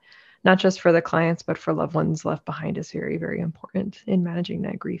that, not just for the clients, but for loved ones left behind, is very, very important in managing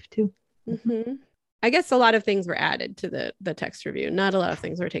that grief too. I guess a lot of things were added to the text review. Not a lot of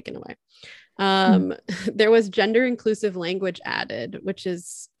things were taken away. There was gender inclusive language added, which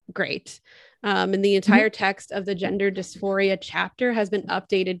is great. And the entire text of the gender dysphoria chapter has been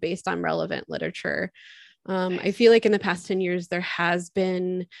updated based on relevant literature. I feel like in the past 10 years, there has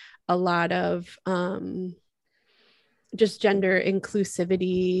been a lot of just gender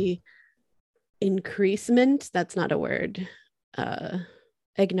inclusivity increasement. That's not a word.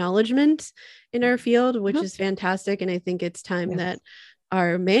 Acknowledgement in our field, which is fantastic. And I think it's time that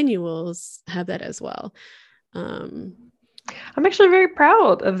our manuals have that as well. I'm actually very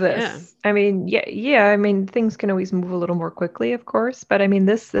proud of this. Yeah. I mean, I mean, things can always move a little more quickly, of course, but I mean,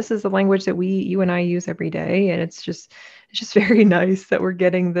 this is the language that you and I use every day, and it's just very nice that we're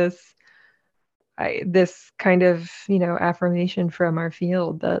getting this kind of affirmation from our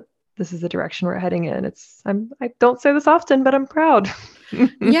field that this is the direction we're heading in. I don't say this often, but I'm proud.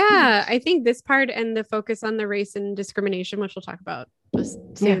 Yeah, I think this part and the focus on the race and discrimination, which we'll talk about just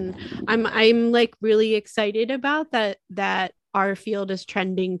soon. Yeah. I'm like really excited about that our field is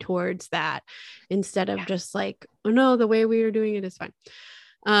trending towards that instead of just like, oh no, the way we are doing it is fine.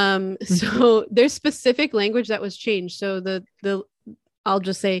 So there's specific language that was changed. So I'll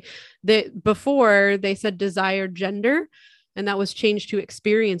just say that before they said desired gender, and that was changed to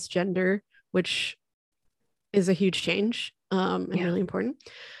experienced gender, which is a huge change and really important.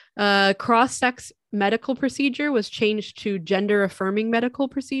 Cross-sex medical procedure was changed to gender affirming medical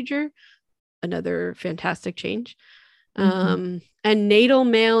procedure, another fantastic change. And natal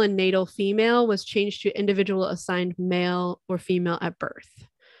male and natal female was changed to individual assigned male or female at birth.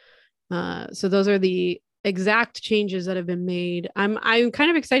 So those are the exact changes that have been made. I'm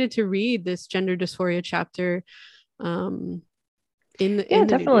kind of excited to read this gender dysphoria chapter.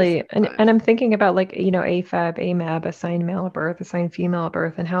 Definitely. And I'm thinking about like, AFAB, AMAB, assigned male at birth, assigned female at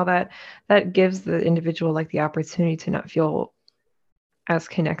birth, and how that gives the individual like the opportunity to not feel as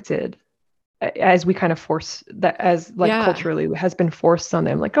connected as we kind of force that, as like culturally has been forced on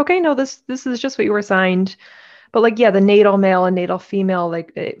them. Like, okay, no, this is just what you were assigned. But like, yeah, the natal male and natal female,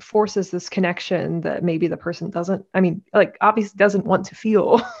 like it forces this connection that maybe the person doesn't, I mean, like obviously doesn't want to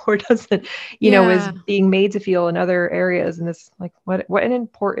feel or doesn't, is Yeah, being made to feel in other areas. And this, like, what an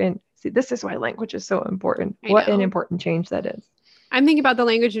important, see, this is why language is so important. I What an know. important change that is. I'm thinking about the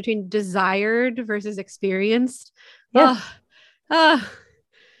language between desired versus experienced. Yeah. Oh, oh,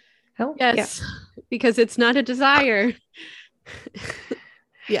 Hell, yeah. yes, because it's not a desire.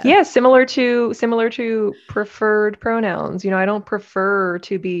 Yeah. Yeah, similar to preferred pronouns. I don't prefer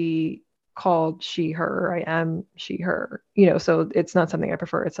to be called she, her. I am she, her. So it's not something I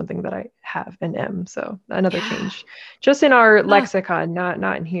prefer. It's something that I have and am. So another Yeah. change, just in our Oh, lexicon,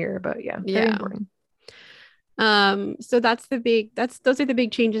 not in here, but yeah, very yeah. important. So those are the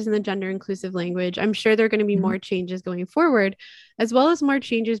big changes in the gender inclusive language. I'm sure there are going to be Mhm. more changes going forward, as well as more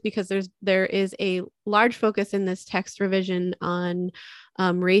changes because there is a large focus in this text revision on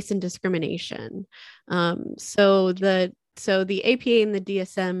race and discrimination. So the APA and the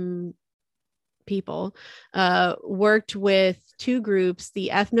DSM people worked with two groups, the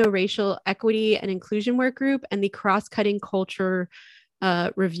ethno-racial equity and inclusion work group and the cross-cutting culture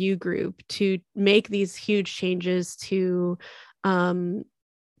review group, to make these huge changes to the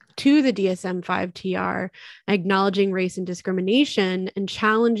DSM-5 TR, acknowledging race and discrimination and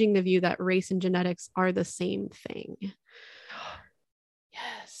challenging the view that race and genetics are the same thing.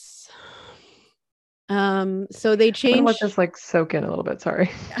 Yes. So they I'm gonna let changed. this like soak in a little bit.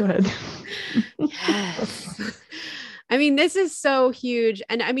 Sorry. Go ahead. Yes. I mean, this is so huge.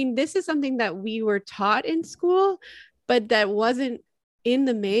 And I mean, this is something that we were taught in school, but that wasn't in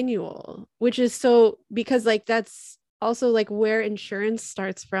the manual, which is so, because like that's also like where insurance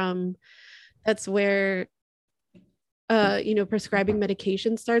starts from. That's where prescribing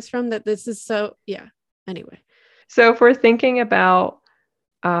medication starts from. That this is so, yeah. Anyway. So if we're thinking about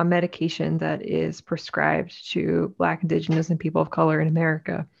medication that is prescribed to Black, Indigenous, and people of color in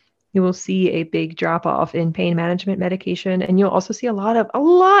America, you will see a big drop off in pain management medication, and you'll also see a lot of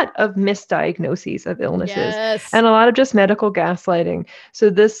misdiagnoses of illnesses Yes. and a lot of just medical gaslighting. So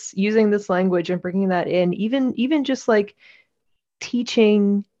this, using this language and bringing that in, even just like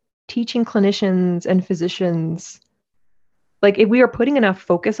teaching clinicians and physicians, like if we are putting enough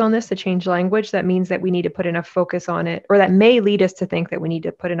focus on this to change language, that means that we need to put enough focus on it, or that may lead us to think that we need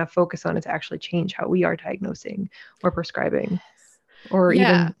to put enough focus on it to actually change how we are diagnosing or prescribing or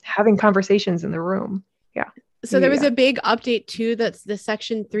Yeah. even having conversations in the room. Yeah. So there was Yeah. a big update too. That's the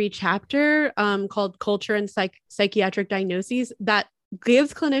section 3 chapter called Culture and Psychiatric Diagnoses, that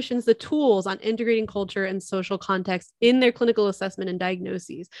gives clinicians the tools on integrating culture and social context in their clinical assessment and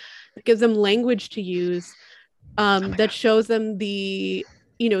diagnoses. It gives them language to use that shows them the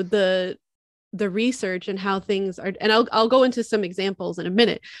research and how things are. And I'll go into some examples in a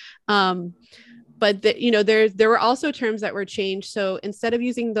minute. But there were also terms that were changed. So instead of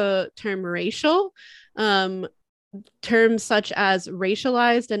using the term racial, terms such as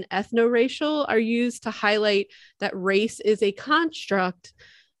racialized and ethno-racial are used to highlight that race is a construct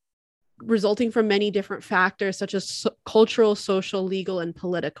resulting from many different factors, such as cultural, social, legal, and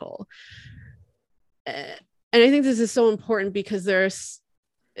political. And I think this is so important because there's,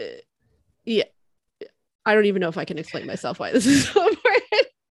 yeah, I don't even know if I can explain myself why this is so important.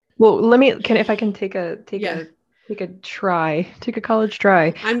 Well, if I can take a college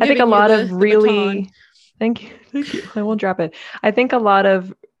try. I'm I think a giving you lot the of really, baton. thank you. I won't drop it. I think a lot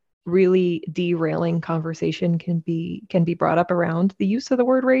of really derailing conversation can be brought up around the use of the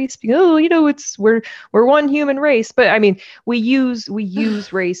word race, because it's we're one human race. But I mean, we use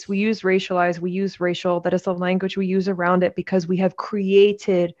race, we use racialize, we use racial. That is the language we use around it because we have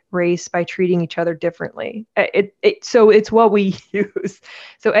created race by treating each other differently. So it's what we use.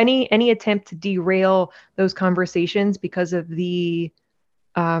 So any attempt to derail those conversations because of the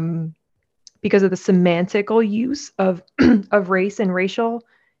semantical use of of race and racial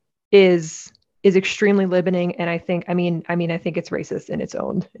is extremely limiting, and I think it's racist in its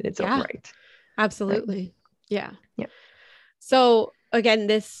own Yeah, right. absolutely. Right? Yeah. Yeah. So again,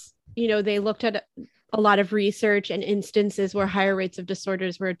 this, they looked at a lot of research and instances where higher rates of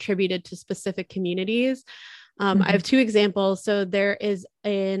disorders were attributed to specific communities. I have two examples. So there is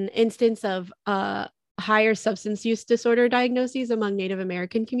an instance of higher substance use disorder diagnoses among Native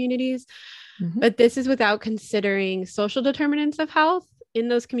American communities, but this is without considering social determinants of health in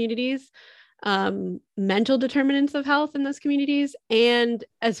those communities, mental determinants of health in those communities, and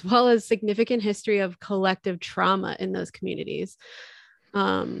as well as significant history of collective trauma in those communities.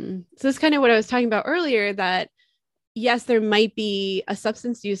 So this is kind of what I was talking about earlier, that yes, there might be a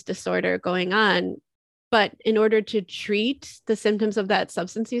substance use disorder going on, But in order to treat the symptoms of that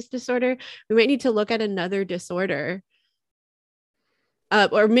substance use disorder, we might need to look at another disorder.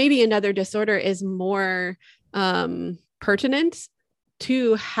 Or maybe another disorder is more pertinent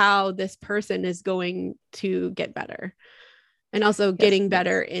to how this person is going to get better, and also getting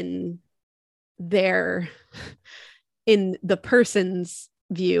better in the person's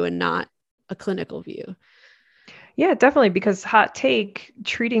view and not a clinical view. Yeah, definitely. Because hot take,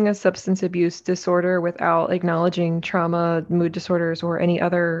 treating a substance abuse disorder without acknowledging trauma, mood disorders, or any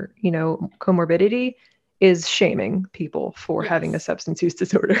other, comorbidity is shaming people for having a substance use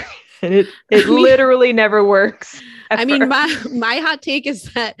disorder. And it literally never works. Ever. I mean, my hot take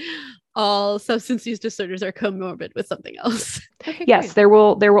is that all substance use disorders are comorbid with something else. Okay, yes, great. There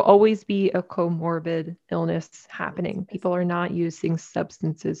will always be a comorbid illness happening. People are not using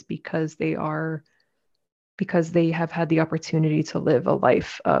substances because they have had the opportunity to live a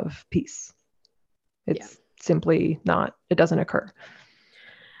life of peace. It's simply not, it doesn't occur.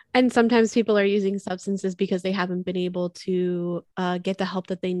 And sometimes people are using substances because they haven't been able to get the help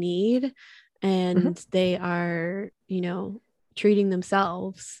that they need. And they are, treating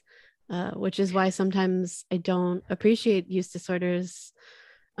themselves, which is why sometimes I don't appreciate use disorders.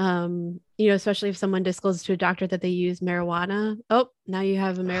 Especially if someone discloses to a doctor that they use marijuana. Oh, now you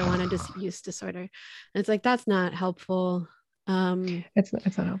have a marijuana use disorder. And it's like, that's not helpful. It's not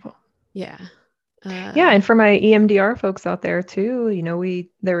helpful. Yeah. And for my EMDR folks out there too,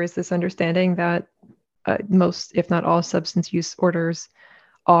 there is this understanding that most, if not all, substance use disorders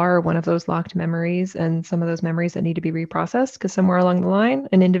are one of those locked memories, and some of those memories that need to be reprocessed because somewhere along the line,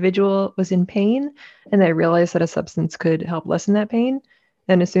 an individual was in pain and they realized that a substance could help lessen that pain.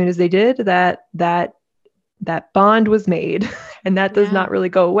 And as soon as they did, that bond was made, and that does not really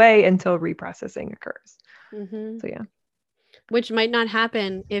go away until reprocessing occurs. So yeah. Which might not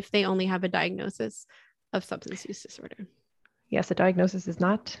happen if they only have a diagnosis of substance use disorder. Yes, a diagnosis is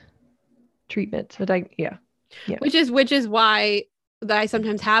not treatment. Yeah. Which is why that I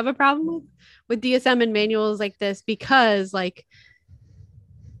sometimes have a problem with DSM and manuals like this, because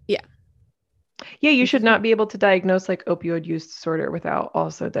you should not be able to diagnose like opioid use disorder without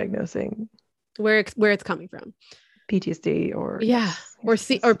also diagnosing where it's coming from, PTSD or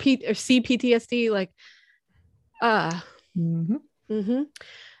CPTSD, like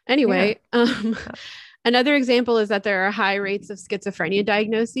Anyway, another example is that there are high rates of schizophrenia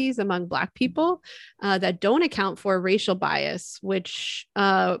diagnoses among Black people that don't account for racial bias, which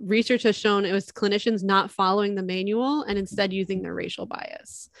research has shown it was clinicians not following the manual and instead using their racial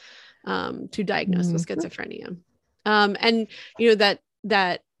bias to diagnose with schizophrenia. And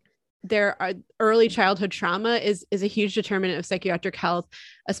that there are early childhood trauma is a huge determinant of psychiatric health,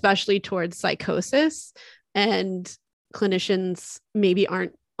 especially towards psychosis, and clinicians maybe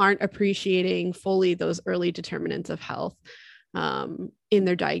aren't appreciating fully those early determinants of health in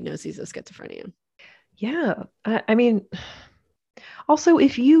their diagnoses of schizophrenia. Yeah. I mean, also,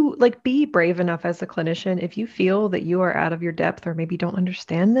 if you be brave enough as a clinician, if you feel that you are out of your depth or maybe don't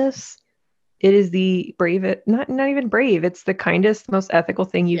understand this, it is the not even brave. It's the kindest, most ethical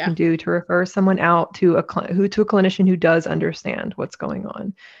thing you can do to refer someone out to a clinician who does understand what's going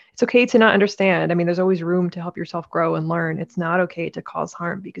on. It's okay to not understand. I mean, there's always room to help yourself grow and learn. It's not okay to cause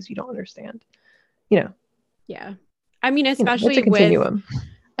harm because you don't understand. Yeah. I mean, especially it's a continuum.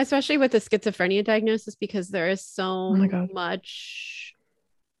 Especially with the schizophrenia diagnosis, because there is so much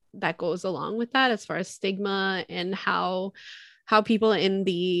that goes along with that as far as stigma and how people in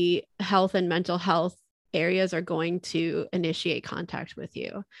the health and mental health areas are going to initiate contact with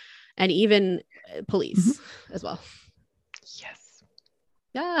you, and even police as well. Yes.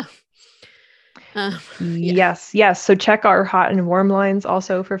 Yes. So check our hot and warm lines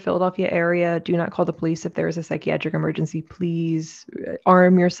also for Philadelphia area. Do not call the police if there is a psychiatric emergency. Please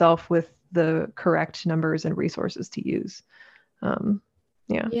arm yourself with the correct numbers and resources to use.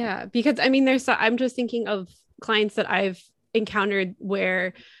 Because I mean, I'm just thinking of clients that I've encountered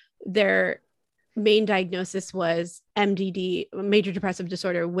where their main diagnosis was MDD, major depressive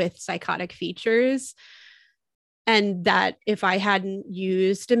disorder with psychotic features. And that if I hadn't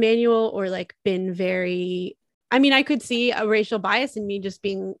used a manual or been very, I mean, I could see a racial bias in me just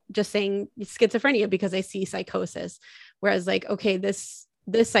saying schizophrenia because I see psychosis. Whereas okay, this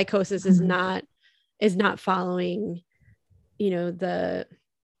psychosis is not following,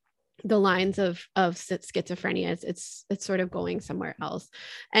 the lines of schizophrenia. It's sort of going somewhere else.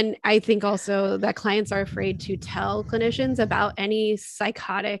 And I think also that clients are afraid to tell clinicians about any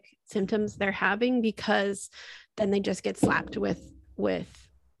psychotic symptoms they're having, because then they just get slapped with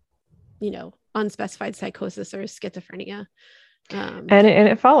unspecified psychosis or schizophrenia. And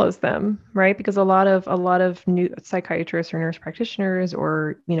it follows them, right? Because a lot of new psychiatrists or nurse practitioners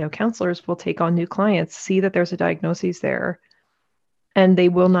or, counselors will take on new clients, see that there's a diagnosis there, and they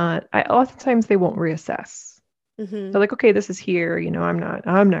will not, oftentimes they won't reassess. They're like, okay, this is here, I'm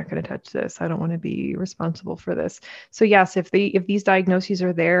not going to touch this. I don't want to be responsible for this. So yes, if these diagnoses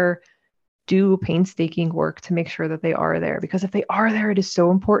are there, do painstaking work to make sure that they are there, because if they are there, it is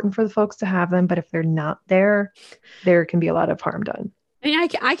so important for the folks to have them. But if they're not there, there can be a lot of harm done.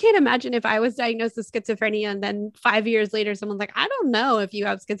 And I can't imagine if I was diagnosed with schizophrenia and then 5 years later, someone's like, I don't know if you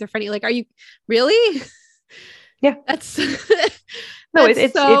have schizophrenia. Like, are you really? Yeah. That's no,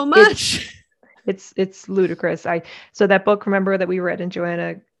 it's so much. It's ludicrous. So that book, remember, that we read in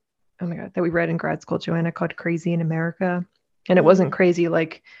Joanna, oh my God, that we read in grad school, Joanna, called Crazy in America. And it wasn't crazy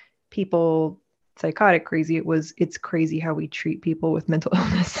like people psychotic crazy. It's crazy how we treat people with mental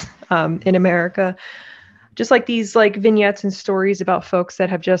illness in America. Just like these like vignettes and stories about folks that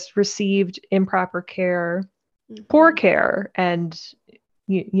have just received improper care, poor care, and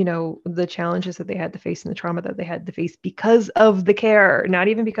the challenges that they had to face and the trauma that they had to face because of the care, not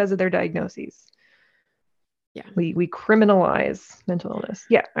even because of their diagnoses. Yeah. We criminalize mental illness.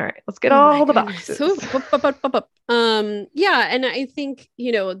 Yeah. All right. Let's get all the boxes. Yeah. And I think,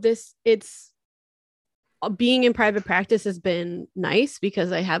 it's being in private practice has been nice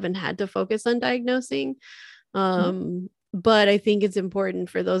because I haven't had to focus on diagnosing. But I think it's important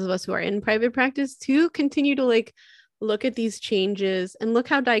for those of us who are in private practice to continue to look at these changes and look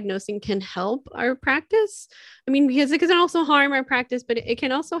how diagnosing can help our practice. I mean, because it can also harm our practice, but it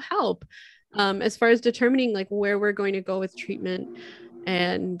can also help as far as determining like where we're going to go with treatment.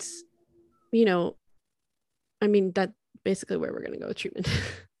 And, I mean, that's basically where we're going to go with treatment.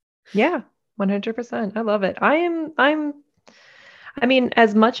 Yeah, 100%. I love it. I mean,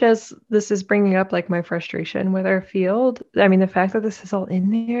 as much as this is bringing up like my frustration with our field, I mean, the fact that this is all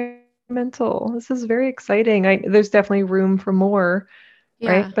in there, this is very exciting. There's definitely room for more,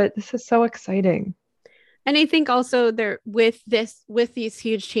 right? But this is so exciting. And I think also with these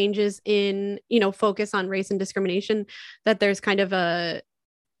huge changes in, focus on race and discrimination, that there's kind of that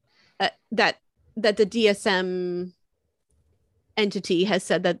the DSM entity has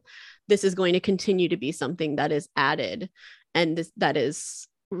said that this is going to continue to be something that is added and that is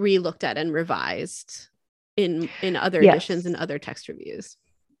re-looked at and revised in other editions and other text reviews.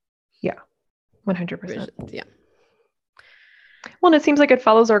 Yeah, 100%. Yeah. Well, and it seems like it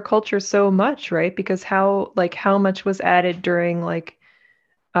follows our culture so much, right? Because how much was added during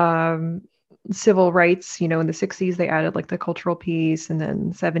civil rights, in the 60s, they added like the cultural piece, and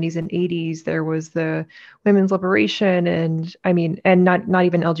then 70s and 80s, there was the women's liberation. And I mean, and not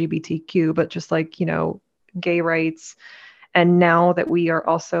even LGBTQ, but just like, gay rights. And now that we are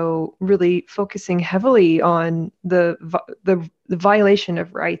also really focusing heavily on the violation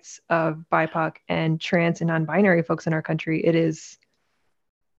of rights of BIPOC and trans and non-binary folks in our country, it is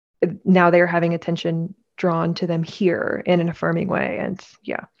now they're having attention drawn to them here in an affirming way. And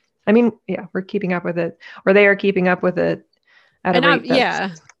yeah, I mean, yeah, we're keeping up with it, or they are keeping up with it at a rate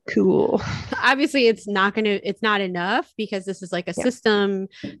that's cool. Obviously it's not enough because this is like a system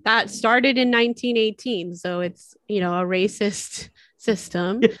that started in 1918, so it's a racist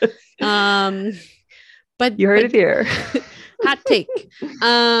system. But you heard it here. Hot take.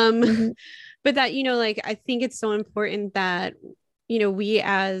 But that I think it's so important that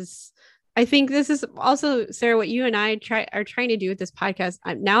I think this is also, Sarah, what you and I are trying to do with this podcast.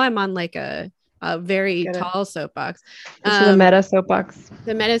 I'm on like a very tall soapbox. This is a meta soapbox.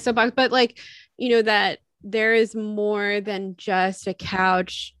 The meta soapbox, but that there is more than just a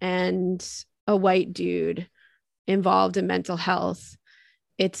couch and a white dude involved in mental health.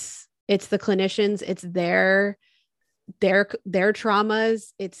 It's the clinicians. It's their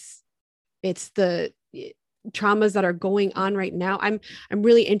traumas. It's the traumas that are going on right now. I'm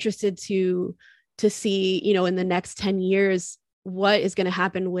really interested to see, in the next 10 years, what is going to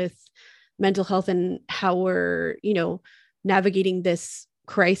happen with mental health and how we're, navigating this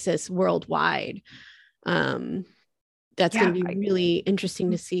crisis worldwide. That's going to be really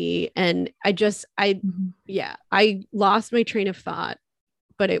interesting to see. And I lost my train of thought,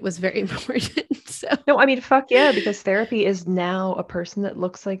 but it was very important. So no, I mean, fuck yeah, because therapy is now a person that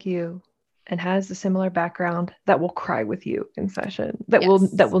looks like you and has a similar background that will cry with you in session, that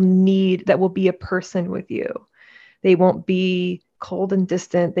will be a person with you. They won't be cold and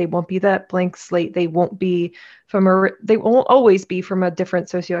distant. They won't be that blank slate. They won't always be from a different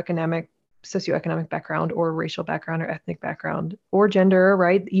socioeconomic background or racial background or ethnic background or gender,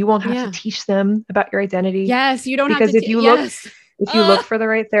 right? You won't have to teach them about your identity. Yes, you don't because have to. If you look for the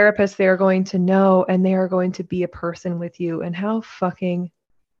right therapist, they are going to know, and they are going to be a person with you. And how fucking,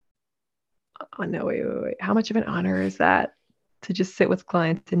 oh no, wait. How much of an honor is that to just sit with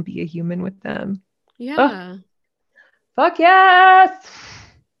clients and be a human with them? Yeah. Oh, fuck yes.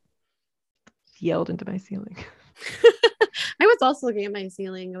 Yelled into my ceiling. I was also looking at my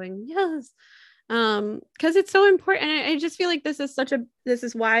ceiling going, yes. Because it's so important. And I just feel like this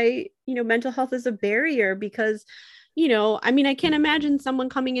is why, mental health is a barrier, because, I mean, I can't imagine someone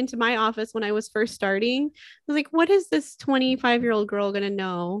coming into my office when I was first starting. I was like, what is this 25-year-old girl going to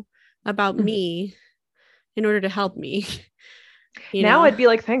know about me in order to help me? Now I'd be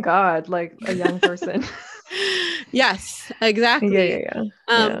like, thank God, like a young person. Yes, exactly. Yeah.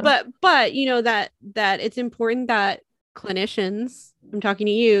 But that it's important that clinicians, I'm talking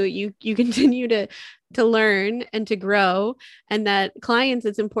to you continue to learn and to grow, and that clients,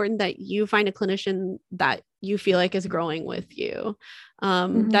 it's important that you find a clinician that you feel like is growing with you.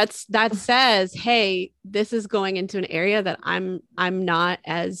 That says, hey, this is going into an area that I'm not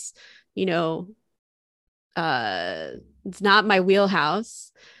as, it's not my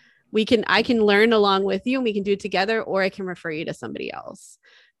wheelhouse. I can learn along with you and we can do it together, or I can refer you to somebody else,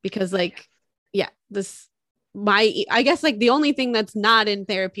 because I guess like the only thing that's not in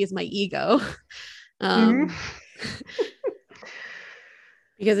therapy is my ego. Because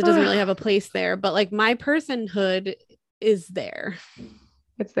it doesn't really have a place there, but like my personhood is there.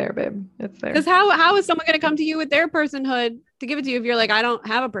 It's there, babe. It's there. Because how is someone going to come to you with their personhood to give it to you if you're like, I don't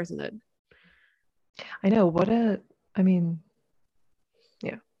have a personhood? I know.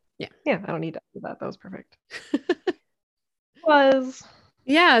 Yeah, I don't need to do that. That was perfect.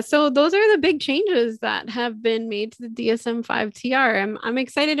 Yeah, so those are the big changes that have been made to the DSM-5 TR. I'm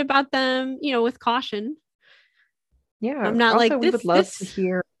excited about them, with caution. Yeah, I'm not also, like we would love to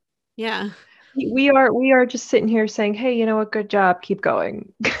hear. Yeah, we are just sitting here saying, hey, you know what? Good job. Keep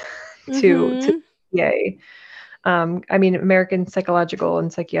going. to yay. I mean, American Psychological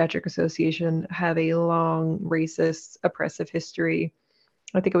and Psychiatric Association have a long racist, oppressive history.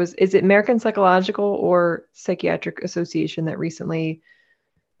 I think is it American Psychological or Psychiatric Association that recently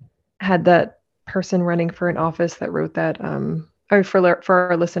had that person running for an office that wrote that, for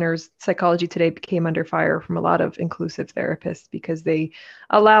our listeners, Psychology Today came under fire from a lot of inclusive therapists because they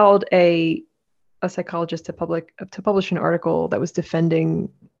allowed a psychologist to publish an article that was defending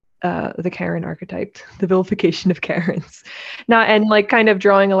the Karen archetype, the vilification of Karens, and like kind of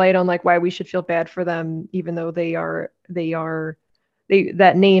drawing a light on like why we should feel bad for them, even though that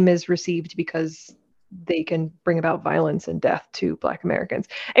name is received because they can bring about violence and death to Black Americans.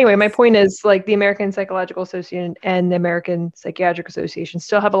 Anyway, my point is, like, the American Psychological Association and the American Psychiatric Association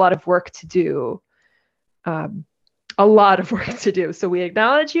still have a lot of work to do. So we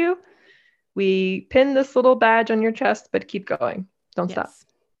acknowledge you. We pin this little badge on your chest, but keep going. Don't stop.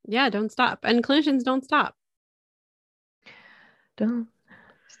 Yeah, don't stop. And clinicians don't stop. Don't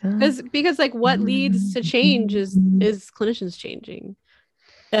stop. Because like what leads to change is clinicians changing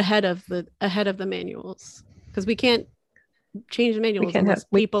ahead of the manuals, because we can't change the manuals unless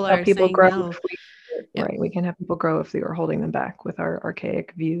people are saying no. Right. We can't have people grow if we are holding them back with our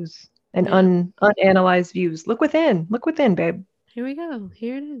archaic views and unanalyzed views. Look within, babe. Here we go.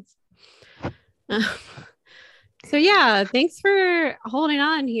 Here it is. So yeah, thanks for holding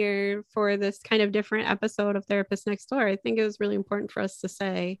on here for this kind of different episode of Therapist Next Door. I think it was really important for us to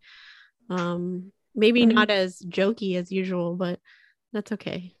say, maybe not as jokey as usual, but that's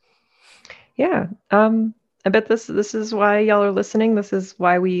okay. Yeah. I bet this is why y'all are listening. This is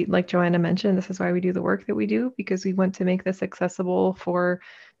why we, like Joanna mentioned, this is why we do the work that we do, because we want to make this accessible for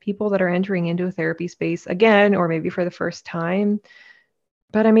people that are entering into a therapy space again, or maybe for the first time.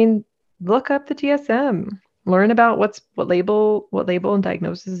 But I mean, look up the DSM, learn about what label and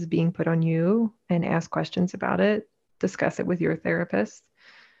diagnosis is being put on you, and ask questions about it, discuss it with your therapist.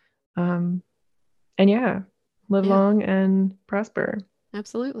 And live long and prosper.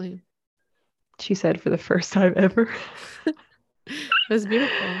 Absolutely. She said for the first time ever. It was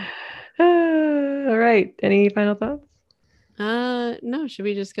beautiful. All right. Any final thoughts? No. Should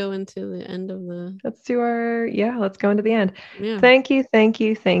we just go into the end of the... Let's go into the end. Yeah. Thank you,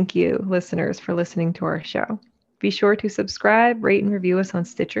 listeners, for listening to our show. Be sure to subscribe, rate, and review us on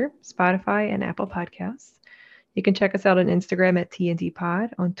Stitcher, Spotify, and Apple Podcasts. You can check us out on Instagram at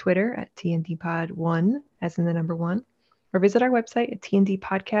TNDpod, on Twitter at TNDpod1, as in the number 1, or visit our website at TND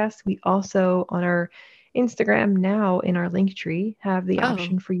Podcast. We also, on our Instagram now, in our link tree, have the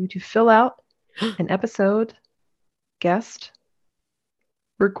option for you to fill out an episode guest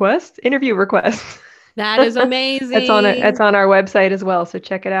request, interview request. That is amazing. It's on our website as well. So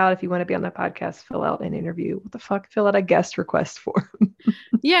check it out. If you want to be on the podcast, fill out an interview. What the fuck? Fill out a guest request form.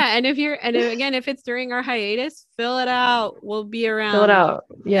 Yeah. And again, if it's during our hiatus, fill it out. We'll be around. Fill it out.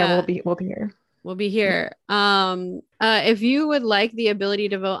 Yeah. We'll be here. We'll be here. If you would like the ability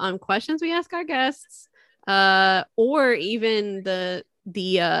to vote on questions we ask our guests, or even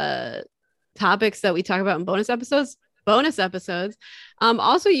the topics that we talk about in bonus episodes.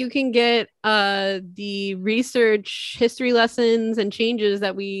 Also, you can get the research history lessons and changes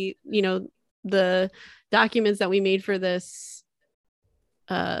that we, the documents that we made for this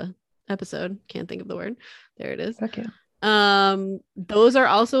episode. Can't think of the word. There it is. Okay. Those are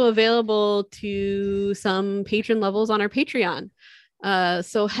also available to some patron levels on our Patreon.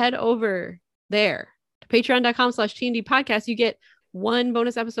 So head over there to patreon.com/TND podcast. You get one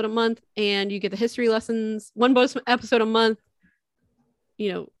bonus episode a month, and you get the history lessons, one bonus episode a month,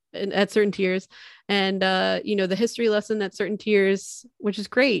 at certain tiers, and the history lesson at certain tiers, which is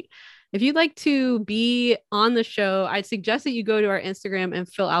great. If you'd like to be on the show, I'd suggest that you go to our Instagram and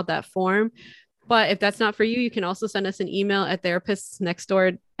fill out that form. But if that's not for you, you can also send us an email at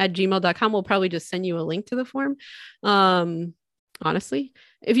therapistsnextdoor@gmail.com. We'll probably just send you a link to the form. Honestly,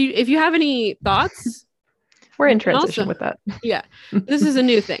 if you have any thoughts, we're in transition with that. Yeah, this is a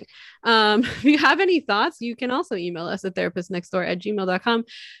new thing. If you have any thoughts, you can also email us at therapistnextdoor@gmail.com.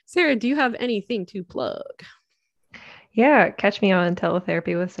 Sarah, do you have anything to plug? Yeah, catch me on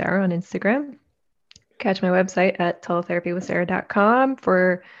Teletherapy with Sarah on Instagram. Catch my website at teletherapywithsarah.com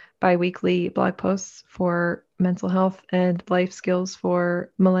for bi-weekly blog posts for mental health and life skills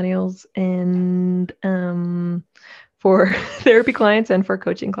for millennials and for therapy clients and for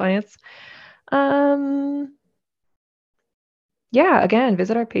coaching clients. Yeah, again,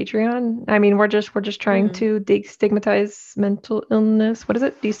 visit our Patreon. I mean, we're just trying to destigmatize mental illness. What is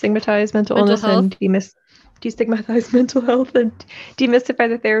it? Destigmatize mental illness health. And destigmatize mental health and demystify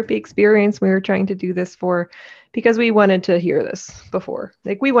the therapy experience. We were trying to do this because we wanted to hear this before.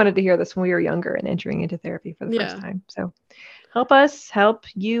 Like, we wanted to hear this when we were younger and entering into therapy for the first time. So help us help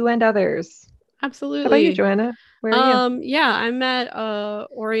you and others. Absolutely. How about you, Joanna? Where are you? Yeah, I'm at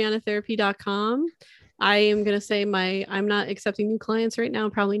orianatherapy.com. I am going to say I'm not accepting new clients right now,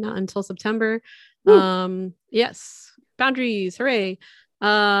 probably not until September. Yes. Boundaries. Hooray.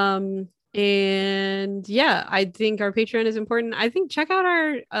 And yeah, I think our Patreon is important. I think check out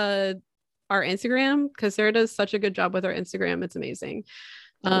our Instagram, because Sarah does such a good job with our Instagram. It's amazing.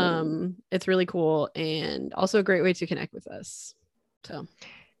 It's really cool, and also a great way to connect with us. So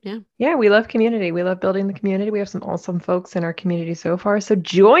yeah, we love community. We love building the community. We have some awesome folks in our community so far. So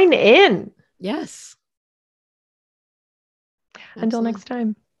join in. Yes. Until next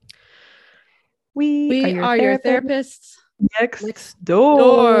time. We are your therapists next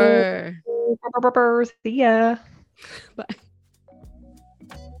door. See ya. Bye.